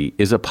Daily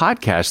is a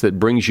podcast that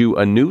brings you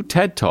a new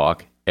TED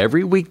Talk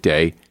every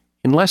weekday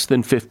in less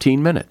than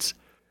 15 minutes.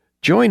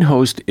 Join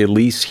host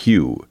Elise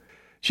Hu.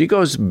 She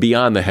goes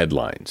beyond the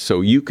headlines,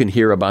 so you can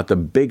hear about the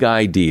big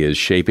ideas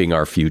shaping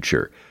our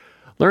future.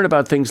 Learn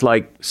about things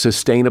like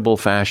sustainable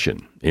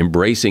fashion,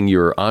 embracing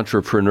your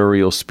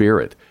entrepreneurial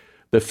spirit,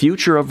 the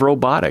future of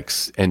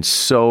robotics, and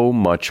so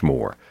much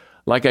more.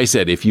 Like I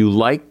said, if you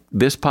like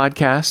this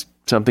podcast,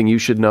 Something You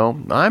Should Know,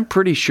 I'm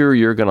pretty sure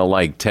you're going to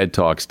like TED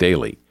Talks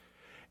Daily.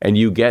 And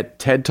you get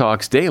TED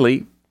Talks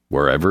Daily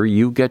wherever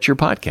you get your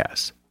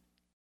podcasts.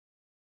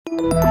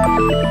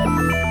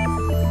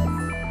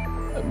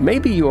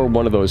 Maybe you're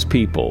one of those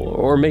people,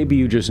 or maybe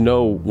you just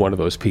know one of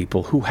those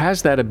people who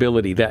has that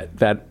ability,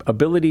 that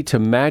ability to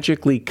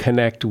magically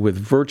connect with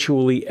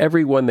virtually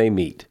everyone they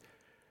meet.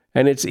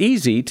 And it's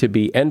easy to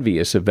be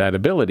envious of that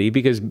ability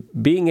because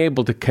being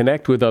able to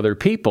connect with other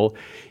people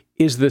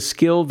is the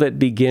skill that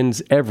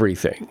begins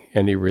everything.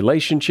 Any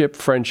relationship,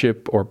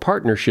 friendship, or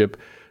partnership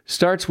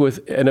starts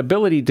with an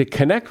ability to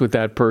connect with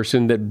that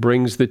person that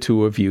brings the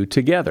two of you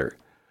together.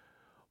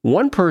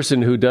 One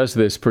person who does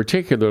this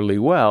particularly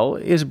well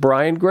is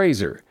Brian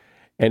Grazer,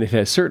 and it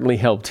has certainly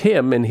helped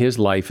him in his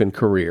life and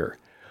career.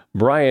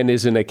 Brian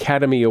is an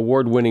Academy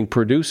Award-winning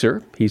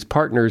producer. He's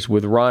partners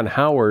with Ron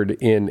Howard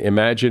in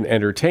Imagine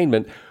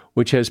Entertainment,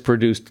 which has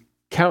produced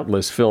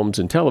countless films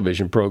and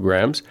television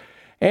programs.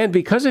 And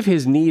because of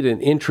his need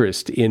and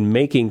interest in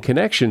making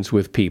connections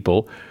with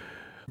people,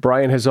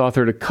 Brian has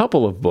authored a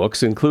couple of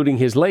books, including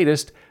his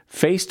latest,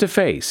 Face to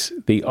Face,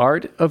 The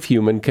Art of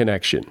Human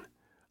Connection.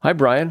 Hi,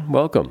 Brian.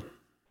 Welcome.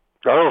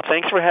 Oh,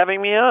 thanks for having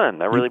me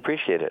on. I really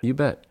appreciate it. You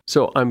bet.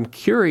 So I'm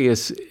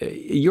curious,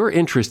 your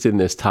interest in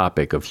this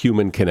topic of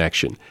human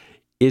connection,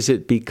 is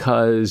it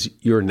because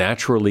you're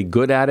naturally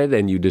good at it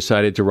and you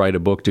decided to write a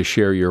book to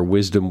share your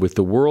wisdom with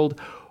the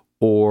world?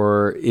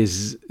 Or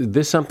is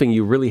this something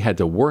you really had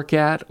to work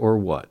at, or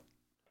what?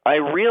 I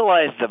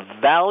realized the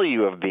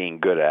value of being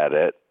good at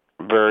it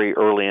very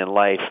early in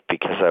life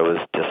because I was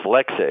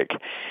dyslexic.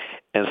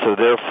 And so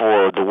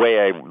therefore, the way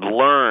I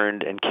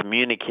learned and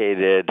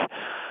communicated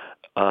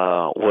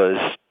was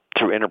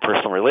through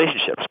interpersonal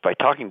relationships, by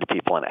talking to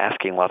people and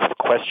asking lots of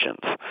questions.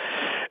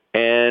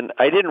 And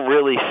I didn't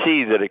really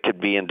see that it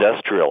could be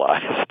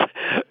industrialized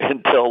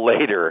until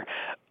later.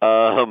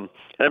 And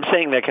I'm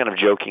saying that kind of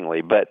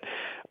jokingly, but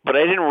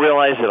I didn't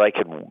realize that I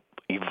could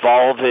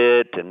evolve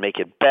it and make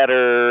it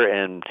better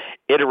and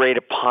iterate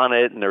upon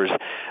it. And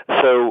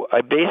so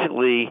I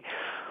basically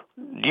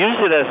used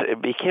it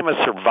it became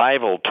a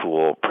survival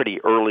tool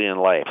pretty early in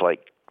life, like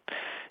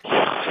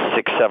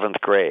 6th, 7th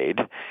grade.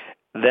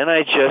 Then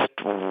I just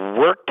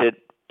worked at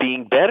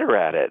being better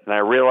at it. And I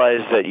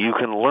realized that you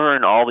can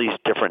learn all these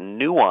different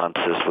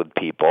nuances with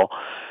people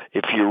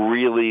if you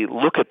really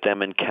look at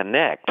them and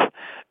connect.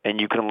 And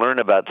you can learn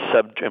about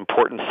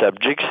important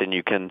subjects, and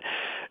you can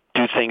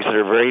do things that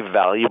are very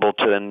valuable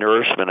to the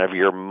nourishment of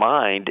your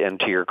mind and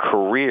to your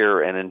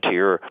career and into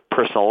your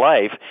personal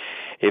life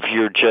if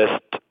you're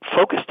just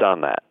focused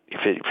on that.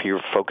 If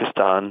you're focused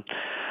on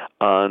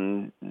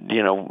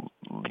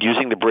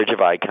using the bridge of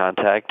eye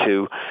contact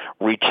to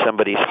reach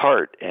somebody's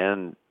heart.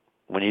 And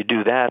when you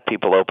do that,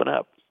 people open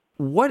up.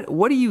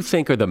 What do you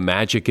think are the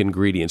magic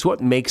ingredients?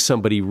 What makes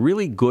somebody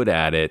really good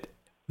at it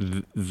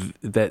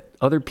that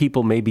other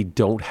people maybe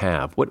don't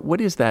have?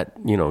 What is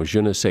that,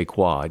 je ne sais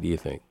quoi, do you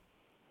think?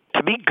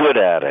 To be good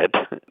at it,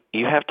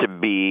 you have to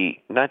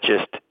be not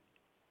just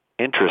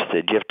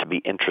interested, you have to be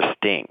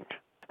interesting.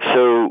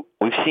 So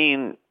we've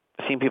seen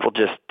people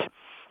just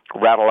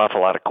rattle off a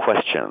lot of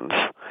questions,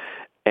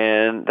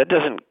 and that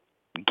doesn't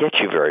get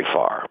you very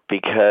far,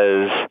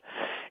 because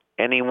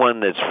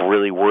anyone that's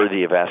really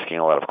worthy of asking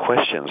a lot of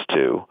questions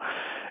to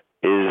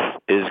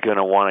is going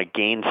to want to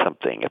gain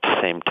something at the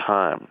same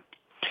time.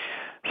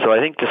 So I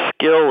think the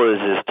skill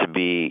is to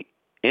be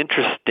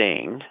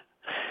interesting,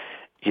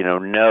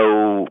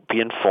 be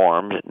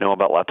informed, know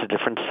about lots of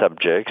different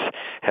subjects,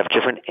 have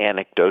different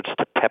anecdotes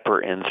to pepper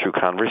in through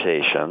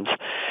conversations,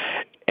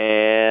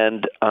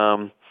 and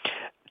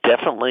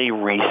definitely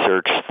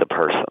research the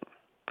person.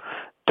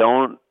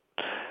 Don't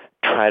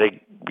try to,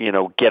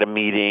 get a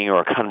meeting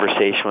or a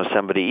conversation with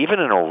somebody, even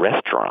in a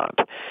restaurant.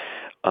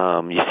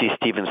 You see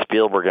Steven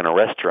Spielberg in a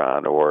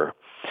restaurant, or,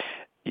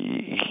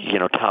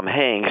 Tom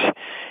Hanks,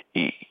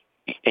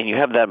 and you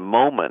have that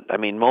moment. I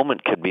mean,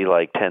 moment could be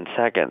like 10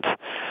 seconds.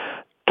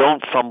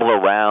 Don't fumble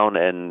around,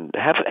 and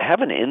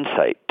have an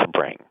insight to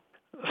bring,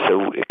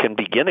 so it can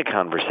begin a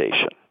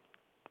conversation.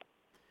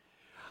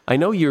 I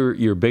know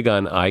you're big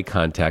on eye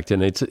contact,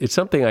 and it's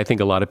something I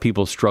think a lot of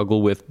people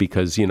struggle with,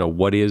 because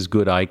what is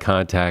good eye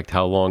contact?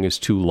 How long is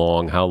too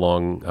long? How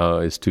long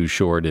is too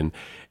short? And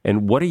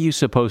what are you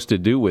supposed to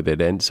do with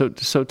it? And so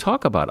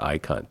talk about eye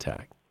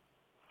contact.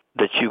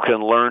 That you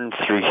can learn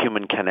through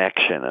human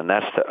connection, and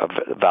that's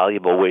a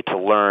valuable way to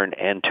learn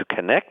and to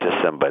connect to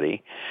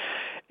somebody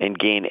and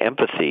gain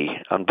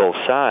empathy on both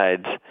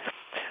sides.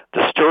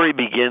 The story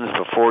begins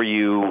before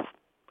you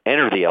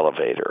enter the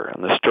elevator,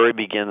 and the story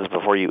begins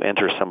before you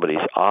enter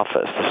somebody's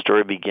office. The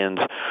story begins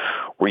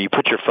where you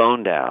put your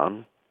phone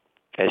down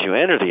as you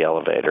enter the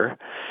elevator,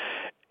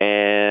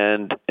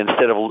 and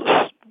instead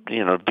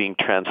of being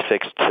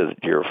transfixed to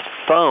your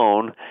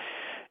phone,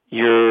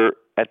 you're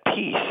at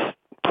peace.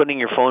 Putting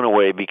your phone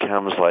away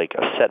becomes like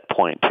a set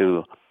point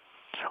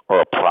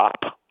or a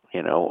prop,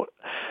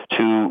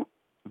 to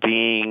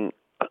being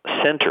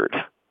centered,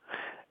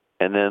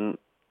 and then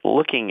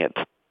looking at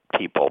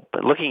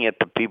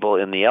the people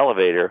in the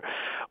elevator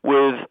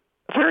with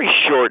very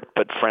short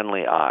but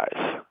friendly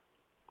eyes.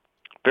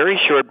 Very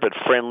short but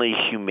friendly,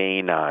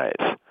 humane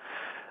eyes.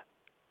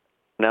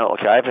 Now,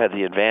 look, I've had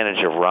the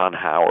advantage of Ron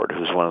Howard,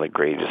 who's one of the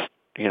greatest,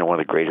 one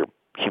of the greater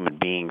human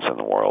beings in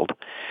the world.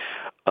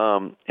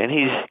 And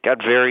he's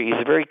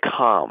very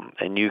calm,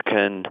 and you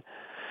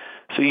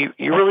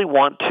really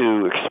want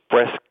to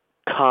express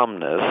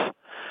calmness,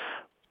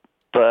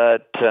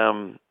 but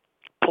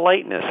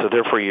politeness. So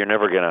therefore, you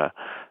never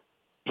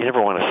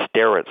want to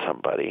stare at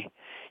somebody.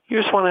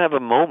 You just want to have a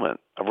moment,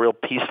 a real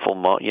peaceful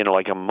moment,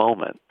 like a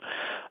moment.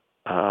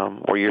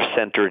 where you're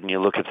centered and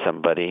you look at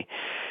somebody.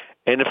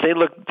 And if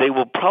they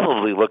will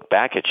probably look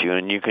back at you,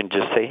 and you can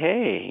just say,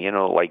 hey,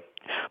 like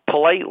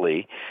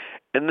politely.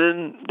 And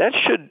then that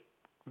should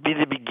be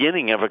the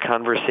beginning of a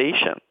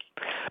conversation.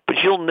 But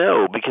you'll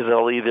know because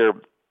they'll either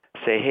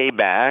say hey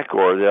back,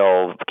 or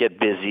they'll get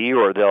busy,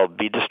 or they'll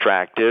be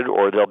distracted,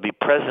 or they'll be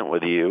present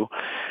with you.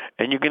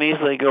 And you can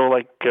easily go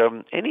like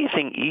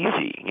anything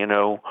easy,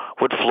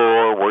 what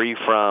floor, where are you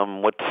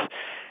from,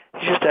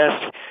 you just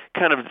ask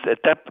kind of at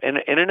that, in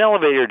an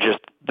elevator, just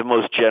the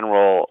most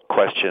general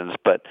questions,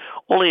 but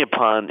only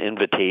upon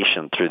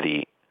invitation through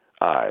the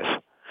eyes.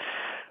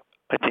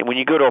 I think when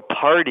you go to a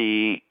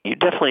party, you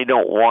definitely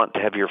don't want to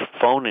have your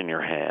phone in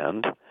your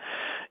hand.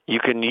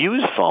 You can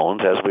use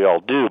phones, as we all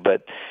do,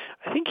 but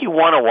I think you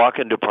want to walk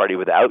into a party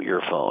without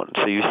your phone.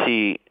 So you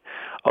see,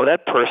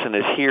 that person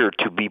is here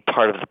to be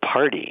part of the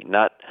party,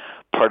 not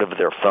part of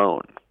their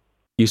phone.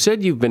 You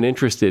said you've been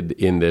interested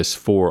in this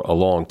for a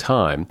long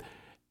time.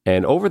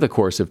 And over the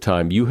course of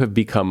time, you have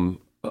become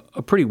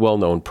a pretty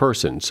well-known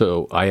person.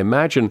 So I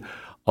imagine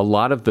a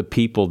lot of the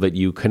people that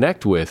you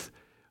connect with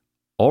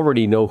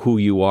already know who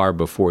you are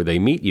before they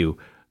meet you.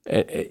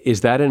 Is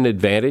that an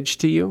advantage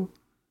to you?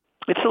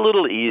 It's a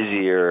little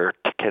easier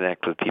to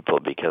connect with people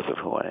because of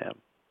who I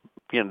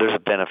am. There's a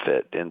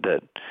benefit in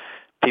that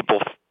people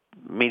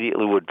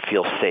immediately would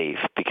feel safe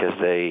because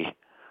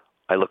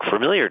I look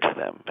familiar to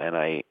them, and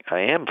I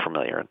am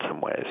familiar in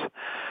some ways.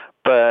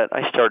 But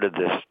I started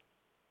this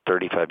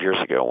 35 years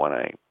ago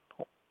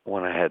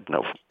when I had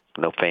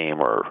no fame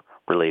or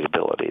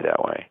relatability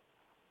that way.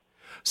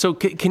 So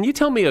can you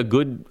tell me a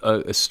good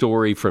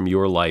story from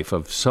your life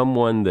of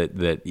someone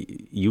that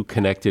you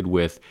connected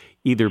with,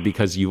 either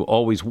because you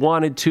always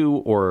wanted to,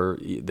 or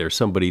there's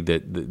somebody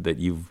that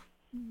you've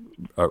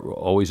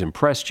always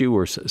impressed you,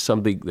 or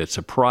something that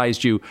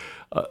surprised you,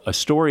 a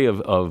story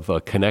of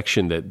a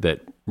connection that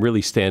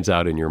really stands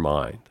out in your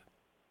mind?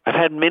 I've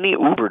had many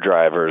Uber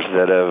drivers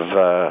that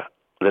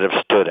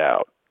have stood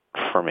out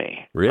for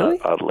me.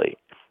 Really? Oddly.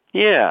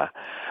 Yeah.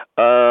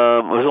 It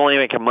was only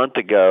like a month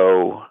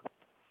ago.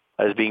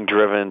 I was being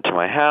driven to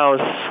my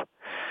house,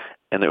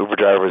 and the Uber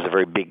driver was a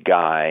very big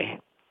guy,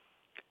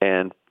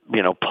 and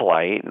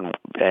polite,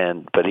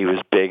 but he was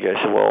big.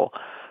 I said, well,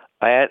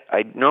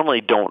 I normally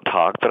don't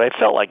talk, but I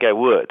felt like I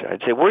would.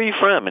 I'd say, where are you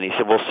from? And he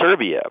said, well,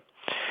 Serbia.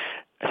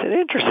 I said,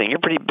 interesting. You're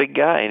a pretty big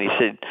guy. And he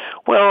said,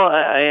 well,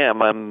 I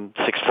am. I'm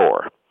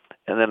 6'4".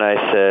 And then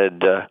I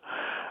said,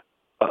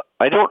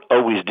 I don't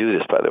always do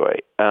this, by the way.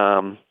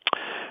 And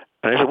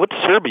I said, what's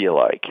Serbia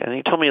like? And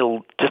he told me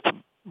just a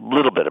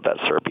little bit about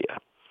Serbia.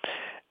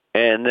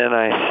 And then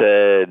I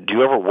said, do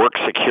you ever work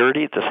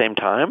security at the same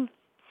time?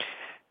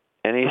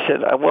 And he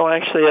said, well,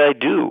 actually, I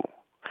do.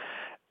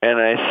 And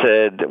I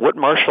said, what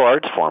martial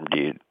arts form do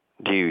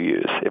you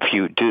use, if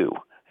you do?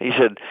 He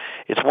said,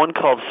 it's one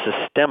called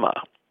Sistema,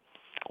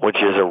 which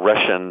is a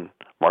Russian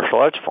martial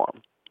arts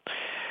form.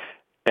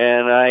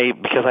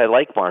 And because I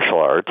like martial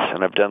arts,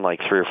 and I've done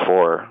like 3 or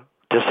 4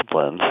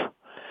 disciplines,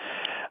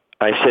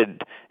 I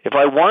said, if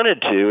I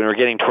wanted to, and we're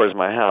getting towards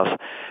my house,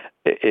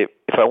 if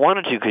I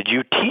wanted to, could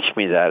you teach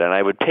me that, and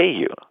I would pay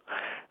you?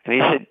 And he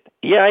said,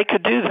 yeah, I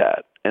could do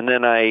that. And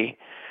then I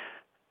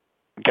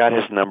got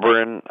his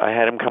number, and I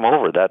had him come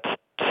over. That's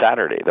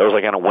Saturday. That was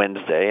like on a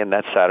Wednesday, and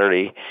that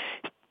Saturday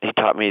he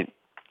taught me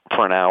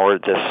for an hour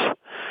this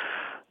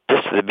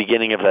the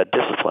beginning of that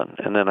discipline,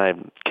 and then I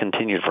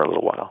continued for a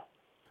little while.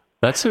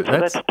 That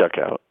stuck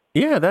out.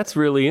 Yeah, that's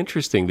really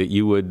interesting that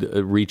you would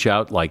reach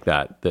out like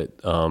that.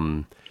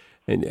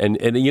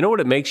 And you know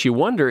what it makes you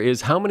wonder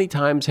is how many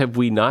times have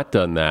we not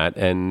done that,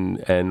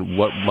 and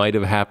what might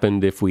have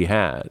happened if we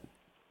had?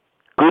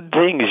 Good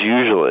things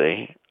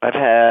usually. I've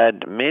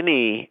had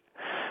many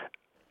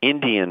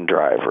Indian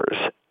drivers,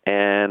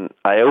 and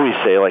I always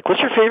say, like,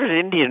 what's your favorite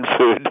Indian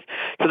food?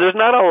 Because there's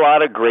not a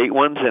lot of great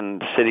ones in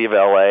the city of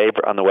LA,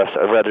 on the west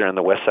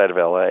side of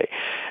LA.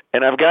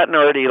 And I've gotten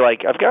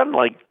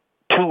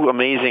 2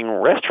 amazing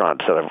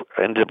restaurants that I've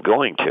ended up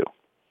going to.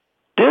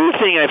 The other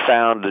thing I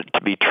found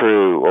to be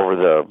true over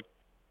the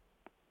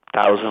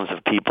thousands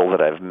of people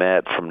that I've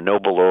met, from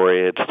Nobel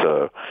laureates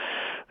to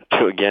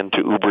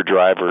Uber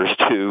drivers,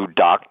 to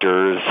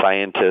doctors,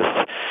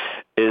 scientists,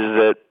 is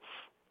that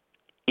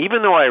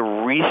even though I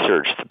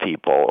research the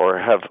people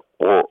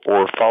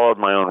or followed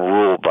my own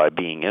rule by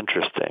being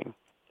interesting,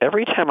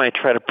 every time I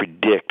try to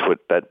predict what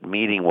that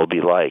meeting will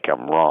be like,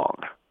 I'm wrong.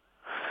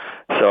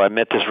 So I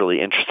met this really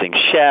interesting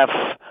chef.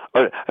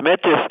 I met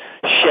this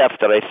chef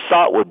that I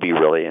thought would be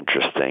really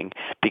interesting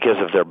because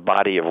of their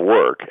body of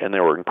work, and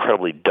they were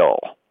incredibly dull,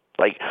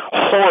 like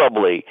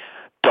horribly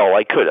dull.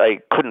 I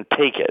couldn't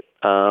take it.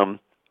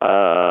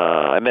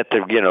 I met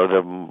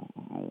the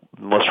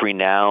most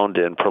renowned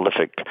and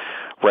prolific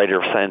writer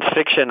of science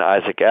fiction,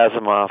 Isaac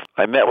Asimov.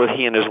 I met with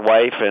he and his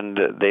wife, and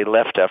they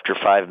left after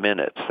 5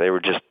 minutes. They were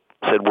just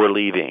said, "We're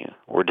leaving.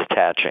 We're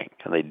detaching,"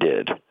 and they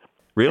did.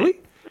 Really?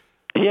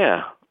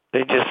 Yeah.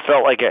 They just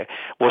felt like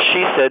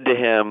she said to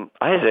him,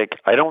 Isaac,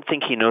 I don't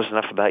think he knows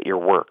enough about your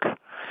work. I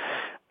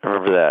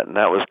remember that, and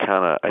that was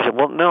I said,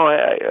 well, no,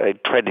 I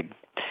tried to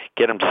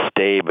get him to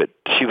stay, but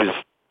she was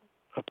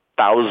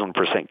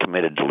 1,000%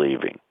 committed to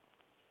leaving.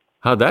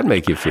 How'd that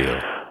make you feel?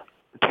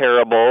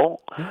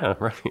 Terrible, Yeah,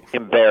 right.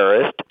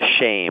 embarrassed,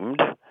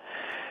 shamed.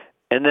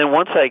 And then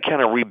once I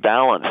kind of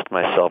rebalanced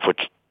myself,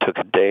 which took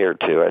a day or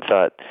two, I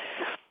thought,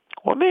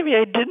 well, maybe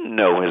I didn't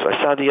know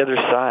I saw the other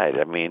side.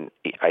 I mean,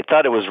 I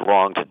thought it was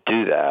wrong to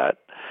do that.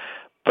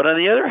 But on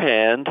the other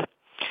hand,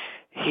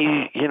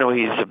 he's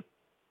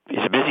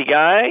a busy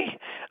guy.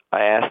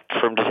 I asked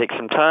for him to take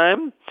some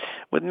time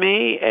with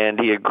me, and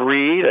he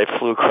agreed. I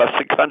flew across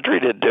the country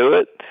to do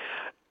it.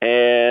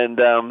 And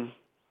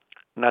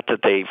not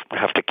that they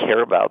have to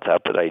care about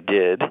that, but I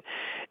did.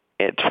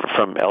 It's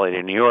from LA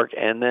to New York.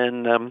 And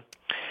then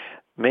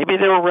maybe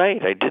they were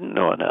right. I didn't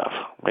know enough.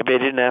 Maybe I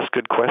didn't ask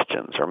good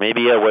questions, or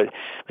maybe I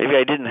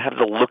didn't have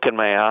the look in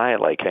my eye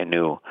like I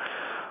knew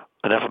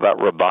enough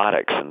about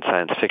robotics and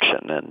science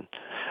fiction. And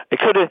I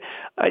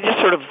just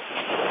sort of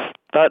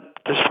thought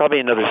there's probably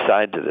another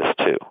side to this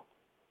too.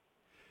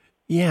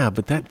 Yeah,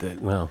 but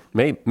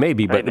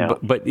maybe,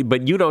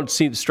 but you don't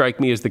strike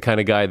me as the kind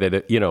of guy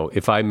that,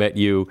 if I met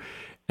you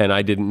and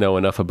I didn't know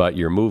enough about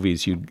your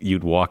movies,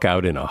 you'd walk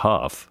out in a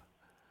huff.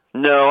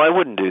 No, I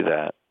wouldn't do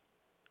that.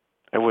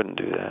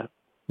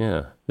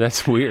 Yeah,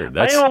 that's weird.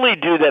 I only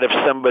do that if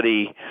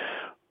somebody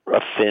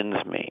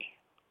offends me.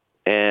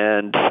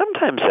 And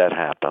sometimes that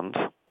happens.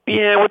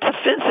 Yeah, what's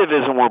offensive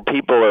is when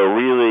people are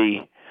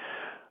really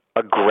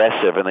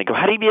aggressive and they go,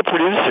 how do you be a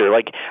producer?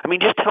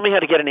 Just tell me how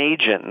to get an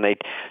agent. And they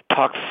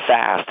talk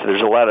fast.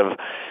 There's a lot of,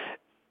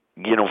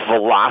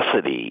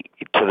 velocity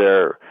to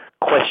their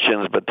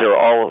questions, but they're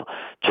all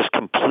just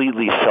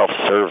completely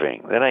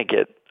self-serving. Then I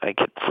get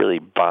really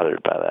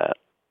bothered by that.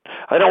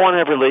 I don't want to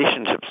have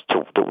relationships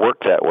to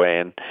work that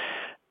way.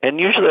 And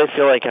usually I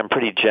feel like I'm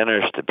pretty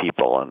generous to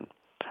people. And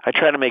I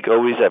try to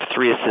always have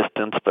 3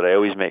 assistants, but I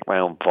always make my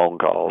own phone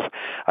calls.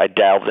 I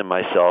dial them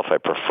myself. I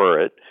prefer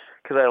it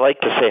because I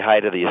like to say hi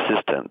to the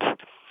assistants.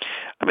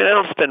 I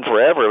don't spend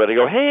forever, but I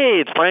go,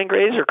 hey, it's Brian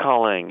Grazer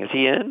calling. Is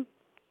he in?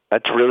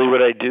 That's really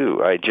what I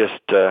do. I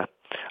just, I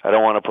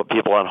don't want to put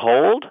people on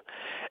hold,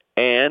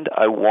 and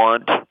I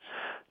want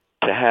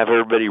to have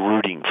everybody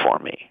rooting for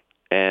me.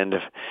 And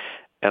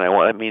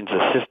that means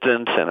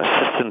assistants and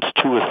assistants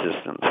to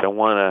assistants. I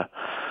want to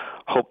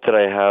hope that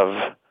I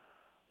have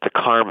the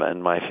karma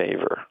in my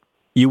favor.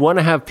 You want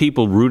to have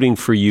people rooting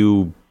for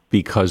you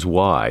because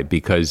why?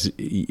 Because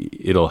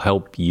it'll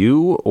help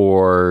you,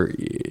 or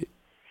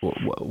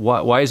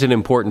why is it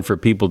important for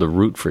people to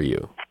root for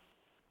you?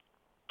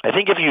 I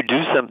think if you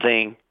do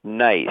something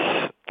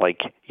nice,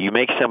 like you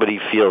make somebody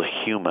feel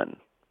human,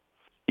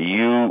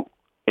 in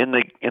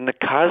the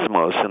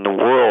cosmos, in the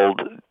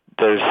world,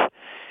 there's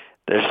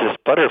this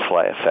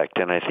butterfly effect,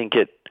 and I just think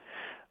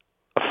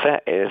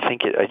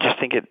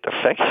it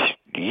affects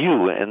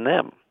you and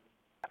them.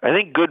 I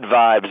think good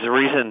vibes, the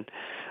reason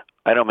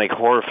I don't make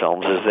horror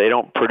films is they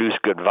don't produce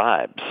good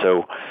vibes.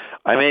 So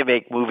I may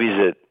make movies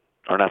that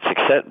are not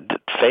that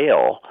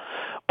fail,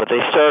 but they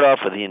start off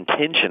with the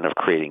intention of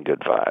creating good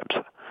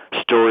vibes.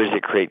 Stories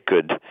that create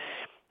good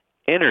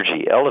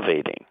energy,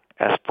 elevating,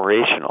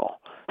 aspirational.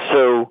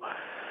 So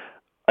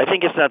I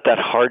think it's not that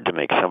hard to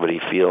make somebody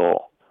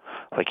feel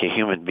like a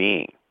human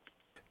being.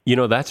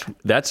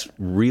 That's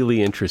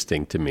really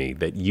interesting to me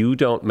that you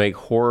don't make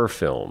horror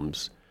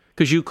films.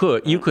 Because you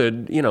could, I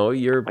could.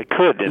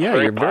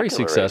 You're very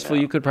successful.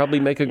 Right, you could probably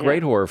make a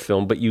great horror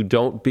film, but you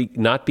don't,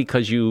 not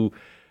because you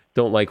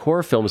don't like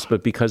horror films,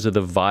 but because of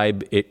the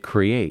vibe it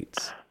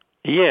creates.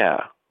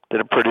 Yeah, that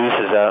it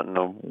produces out in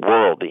the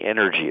world, the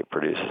energy it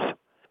produces.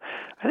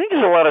 I think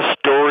there's a lot of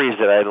stories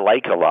that I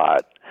like a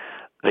lot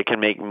that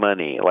can make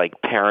money,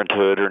 like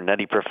Parenthood or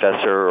Nutty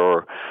Professor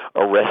or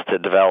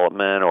Arrested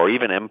Development or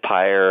even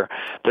Empire.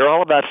 They're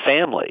all about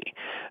family.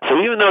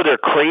 So even though they're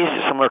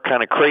crazy, some are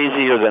kind of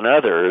crazier than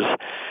others,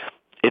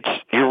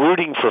 you're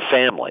rooting for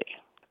family.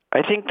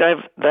 I think they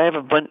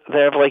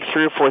have like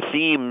 3 or 4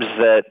 themes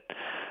that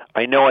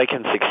I know I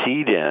can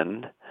succeed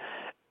in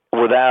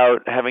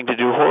without having to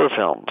do horror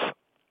films.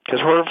 Because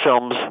horror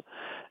films,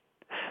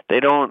 they're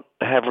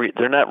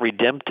not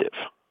redemptive.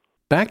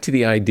 Back to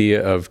the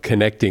idea of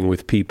connecting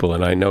with people,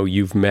 and I know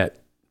you've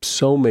met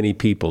so many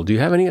people. Do you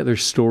have any other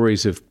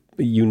stories of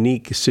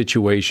unique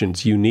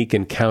situations, unique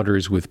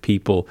encounters with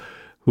people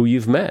who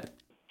you've met?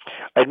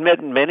 I've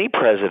met many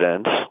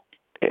presidents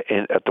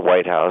at the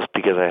White House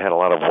because I had a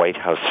lot of White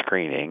House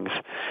screenings.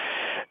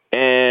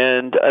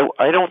 And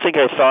I don't think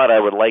I thought I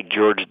would like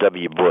George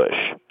W. Bush.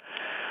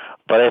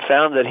 But I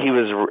found that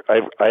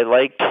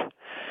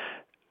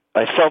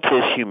I felt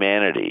his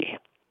humanity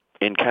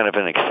in kind of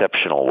an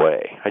exceptional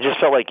way. I just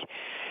felt like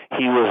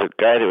he was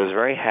a guy that was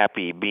very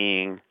happy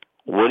being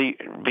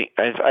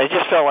I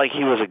just felt like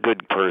he was a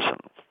good person.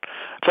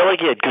 I felt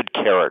like he had good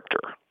character.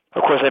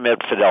 Of course, I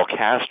met Fidel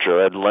Castro.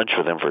 I had lunch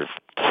with him for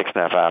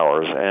 6.5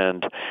 hours,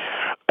 and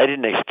I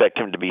didn't expect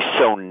him to be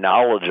so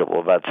knowledgeable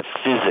about the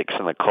physics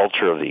and the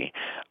culture of the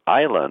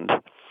island.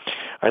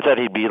 I thought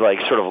he'd be like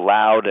sort of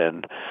loud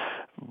and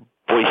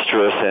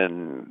boisterous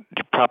and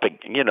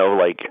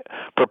like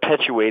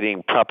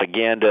perpetuating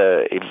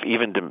propaganda,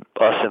 even to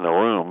us in the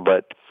room.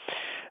 But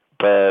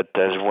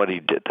that's what he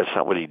did. That's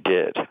not what he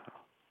did.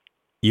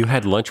 You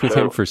had lunch with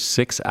him for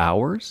 6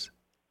 hours?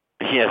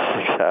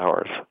 Yes, 6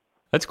 hours.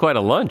 That's quite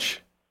a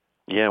lunch.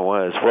 Yeah, it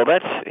was. Well,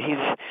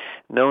 he's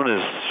known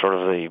as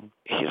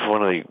he's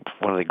one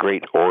of the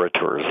great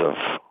orators of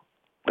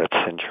that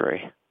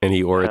century. And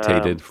he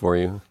orated for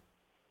you?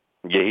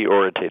 Yeah, he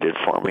orated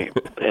for me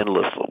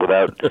endlessly.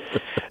 After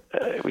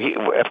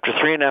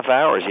 3.5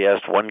 hours, he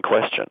asked one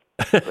question.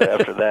 But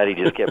after that, he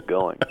just kept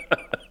going.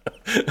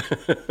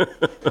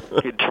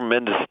 He had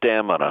tremendous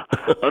stamina,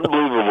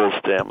 unbelievable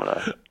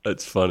stamina.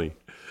 That's funny.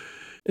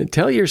 And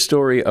tell your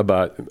story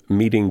about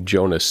meeting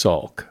Jonas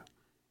Salk.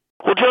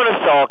 Well,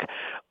 Jonas Salk,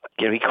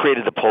 he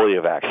created the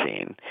polio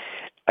vaccine.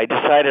 I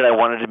decided I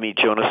wanted to meet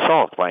Jonas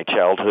Salk, my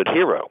childhood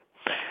hero.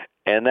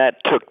 And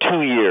that took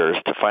 2 years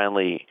to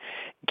finally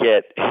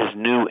get his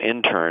new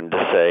intern to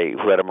say,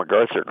 who had a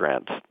MacArthur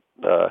grant.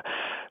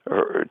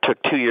 It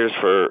took 2 years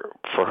for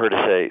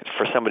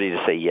somebody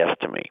to say yes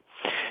to me.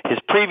 His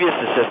previous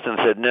assistant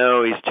said,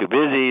 no, he's too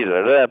busy,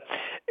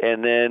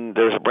 and then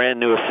there was a brand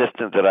new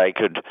assistant that I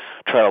could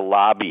try to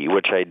lobby,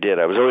 which I did.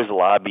 I was always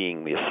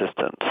lobbying the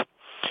assistants.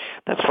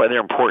 That's why they're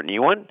important.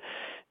 You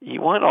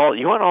want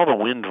all the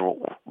wind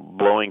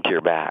blowing to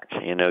your back,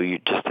 you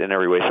just in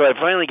every way. So I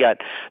finally got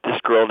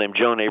this girl named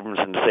Joan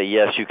Abramson to say,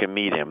 yes, you can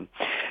meet him.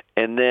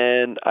 And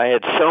then I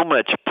had so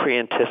much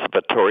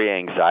pre-anticipatory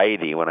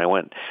anxiety when I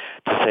went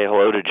to say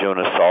hello to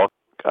Jonas Salk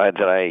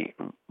that I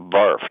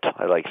barfed.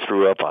 I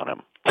threw up on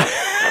him.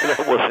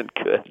 That wasn't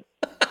good.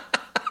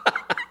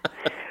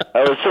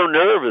 I was so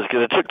nervous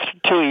because it took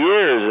 2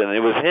 years and it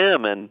was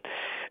him and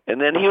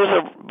then he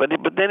was but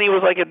then he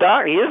was like a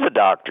doctor. He is a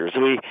doctor.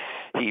 So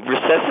he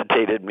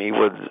resuscitated me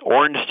with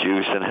orange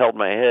juice and held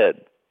my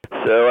head.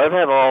 So I've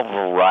had all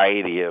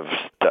variety of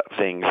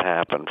things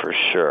happen for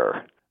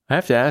sure. I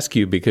have to ask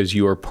you, because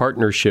your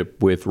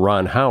partnership with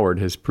Ron Howard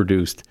has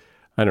produced,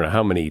 I don't know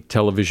how many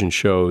television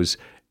shows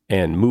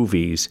and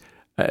movies,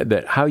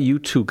 that how you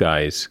two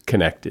guys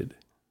connected.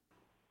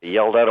 He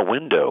yelled out a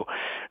window.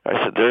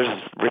 I said,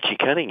 there's Richie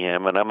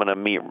Cunningham, and I'm going to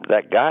meet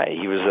that guy.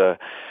 He was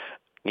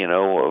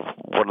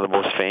one of the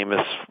most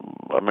famous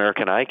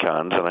American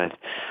icons, and I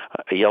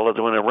yelled at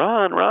the window,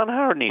 Ron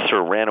Howard, and he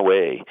sort of ran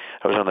away.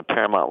 I was on the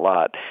Paramount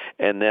lot,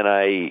 and then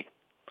I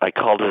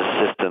called his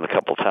assistant a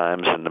couple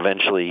times, and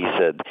eventually he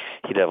said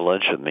he'd have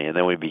lunch with me, and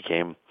then we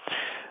became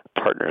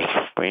partners.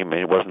 I mean,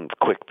 it wasn't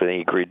quick, but he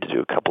agreed to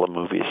do a couple of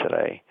movies that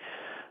I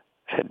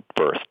had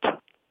birthed.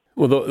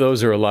 Well,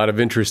 those are a lot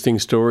of interesting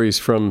stories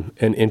from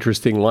an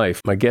interesting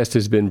life. My guest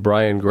has been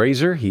Brian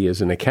Grazer. He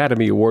is an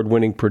Academy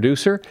Award-winning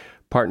producer,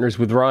 partners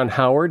with Ron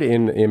Howard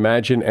in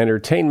Imagine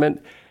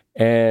Entertainment,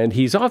 and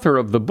he's author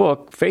of the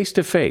book, Face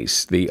to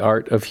Face, The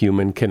Art of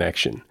Human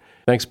Connection.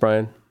 Thanks,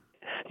 Brian.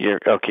 You're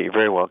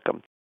very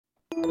welcome.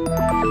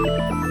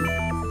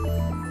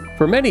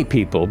 For many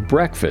people,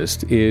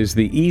 breakfast is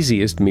the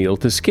easiest meal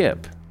to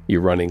skip.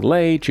 You're running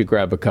late, you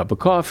grab a cup of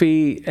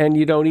coffee, and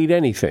you don't eat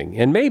anything.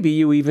 And maybe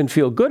you even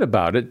feel good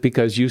about it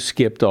because you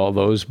skipped all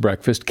those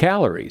breakfast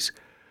calories.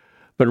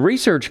 But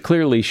research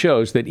clearly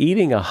shows that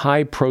eating a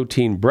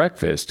high-protein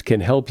breakfast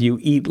can help you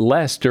eat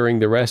less during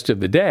the rest of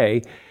the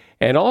day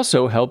and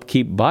also help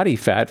keep body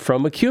fat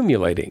from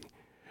accumulating.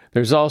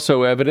 There's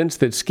also evidence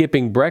that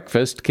skipping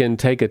breakfast can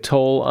take a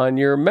toll on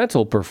your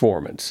mental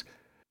performance.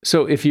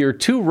 So if you're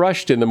too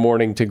rushed in the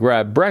morning to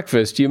grab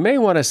breakfast, you may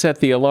want to set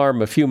the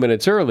alarm a few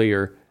minutes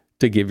earlier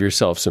to give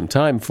yourself some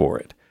time for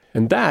it.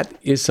 And that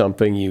is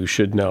something you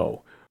should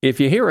know. If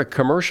you hear a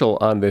commercial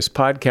on this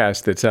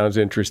podcast that sounds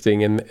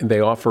interesting and they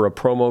offer a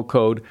promo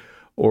code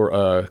or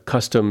a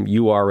custom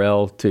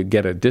URL to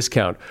get a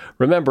discount,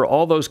 remember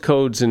all those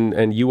codes and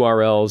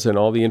URLs and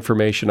all the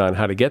information on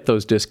how to get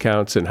those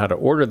discounts and how to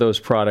order those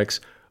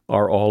products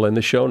are all in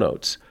the show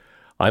notes.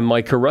 I'm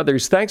Mike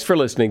Carruthers. Thanks for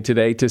listening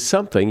today to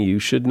Something You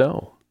Should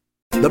Know.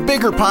 The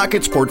Bigger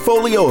Pockets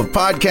portfolio of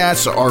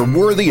podcasts are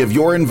worthy of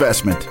your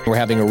investment. We're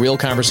having a real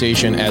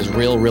conversation as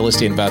real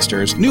estate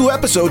investors. New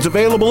episodes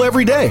available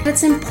every day.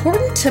 It's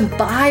important to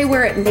buy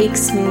where it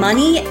makes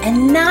money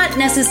and not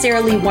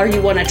necessarily where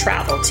you want to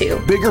travel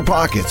to. Bigger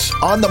Pockets,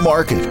 On the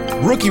Market,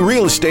 Rookie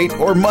Real Estate,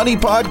 or Money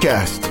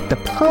Podcast. The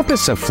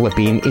purpose of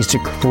flipping is to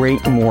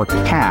create more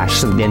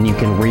cash so then you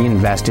can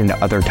reinvest into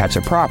other types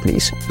of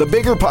properties. The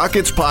Bigger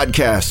Pockets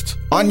Podcast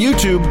on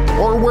YouTube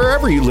or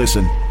wherever you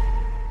listen.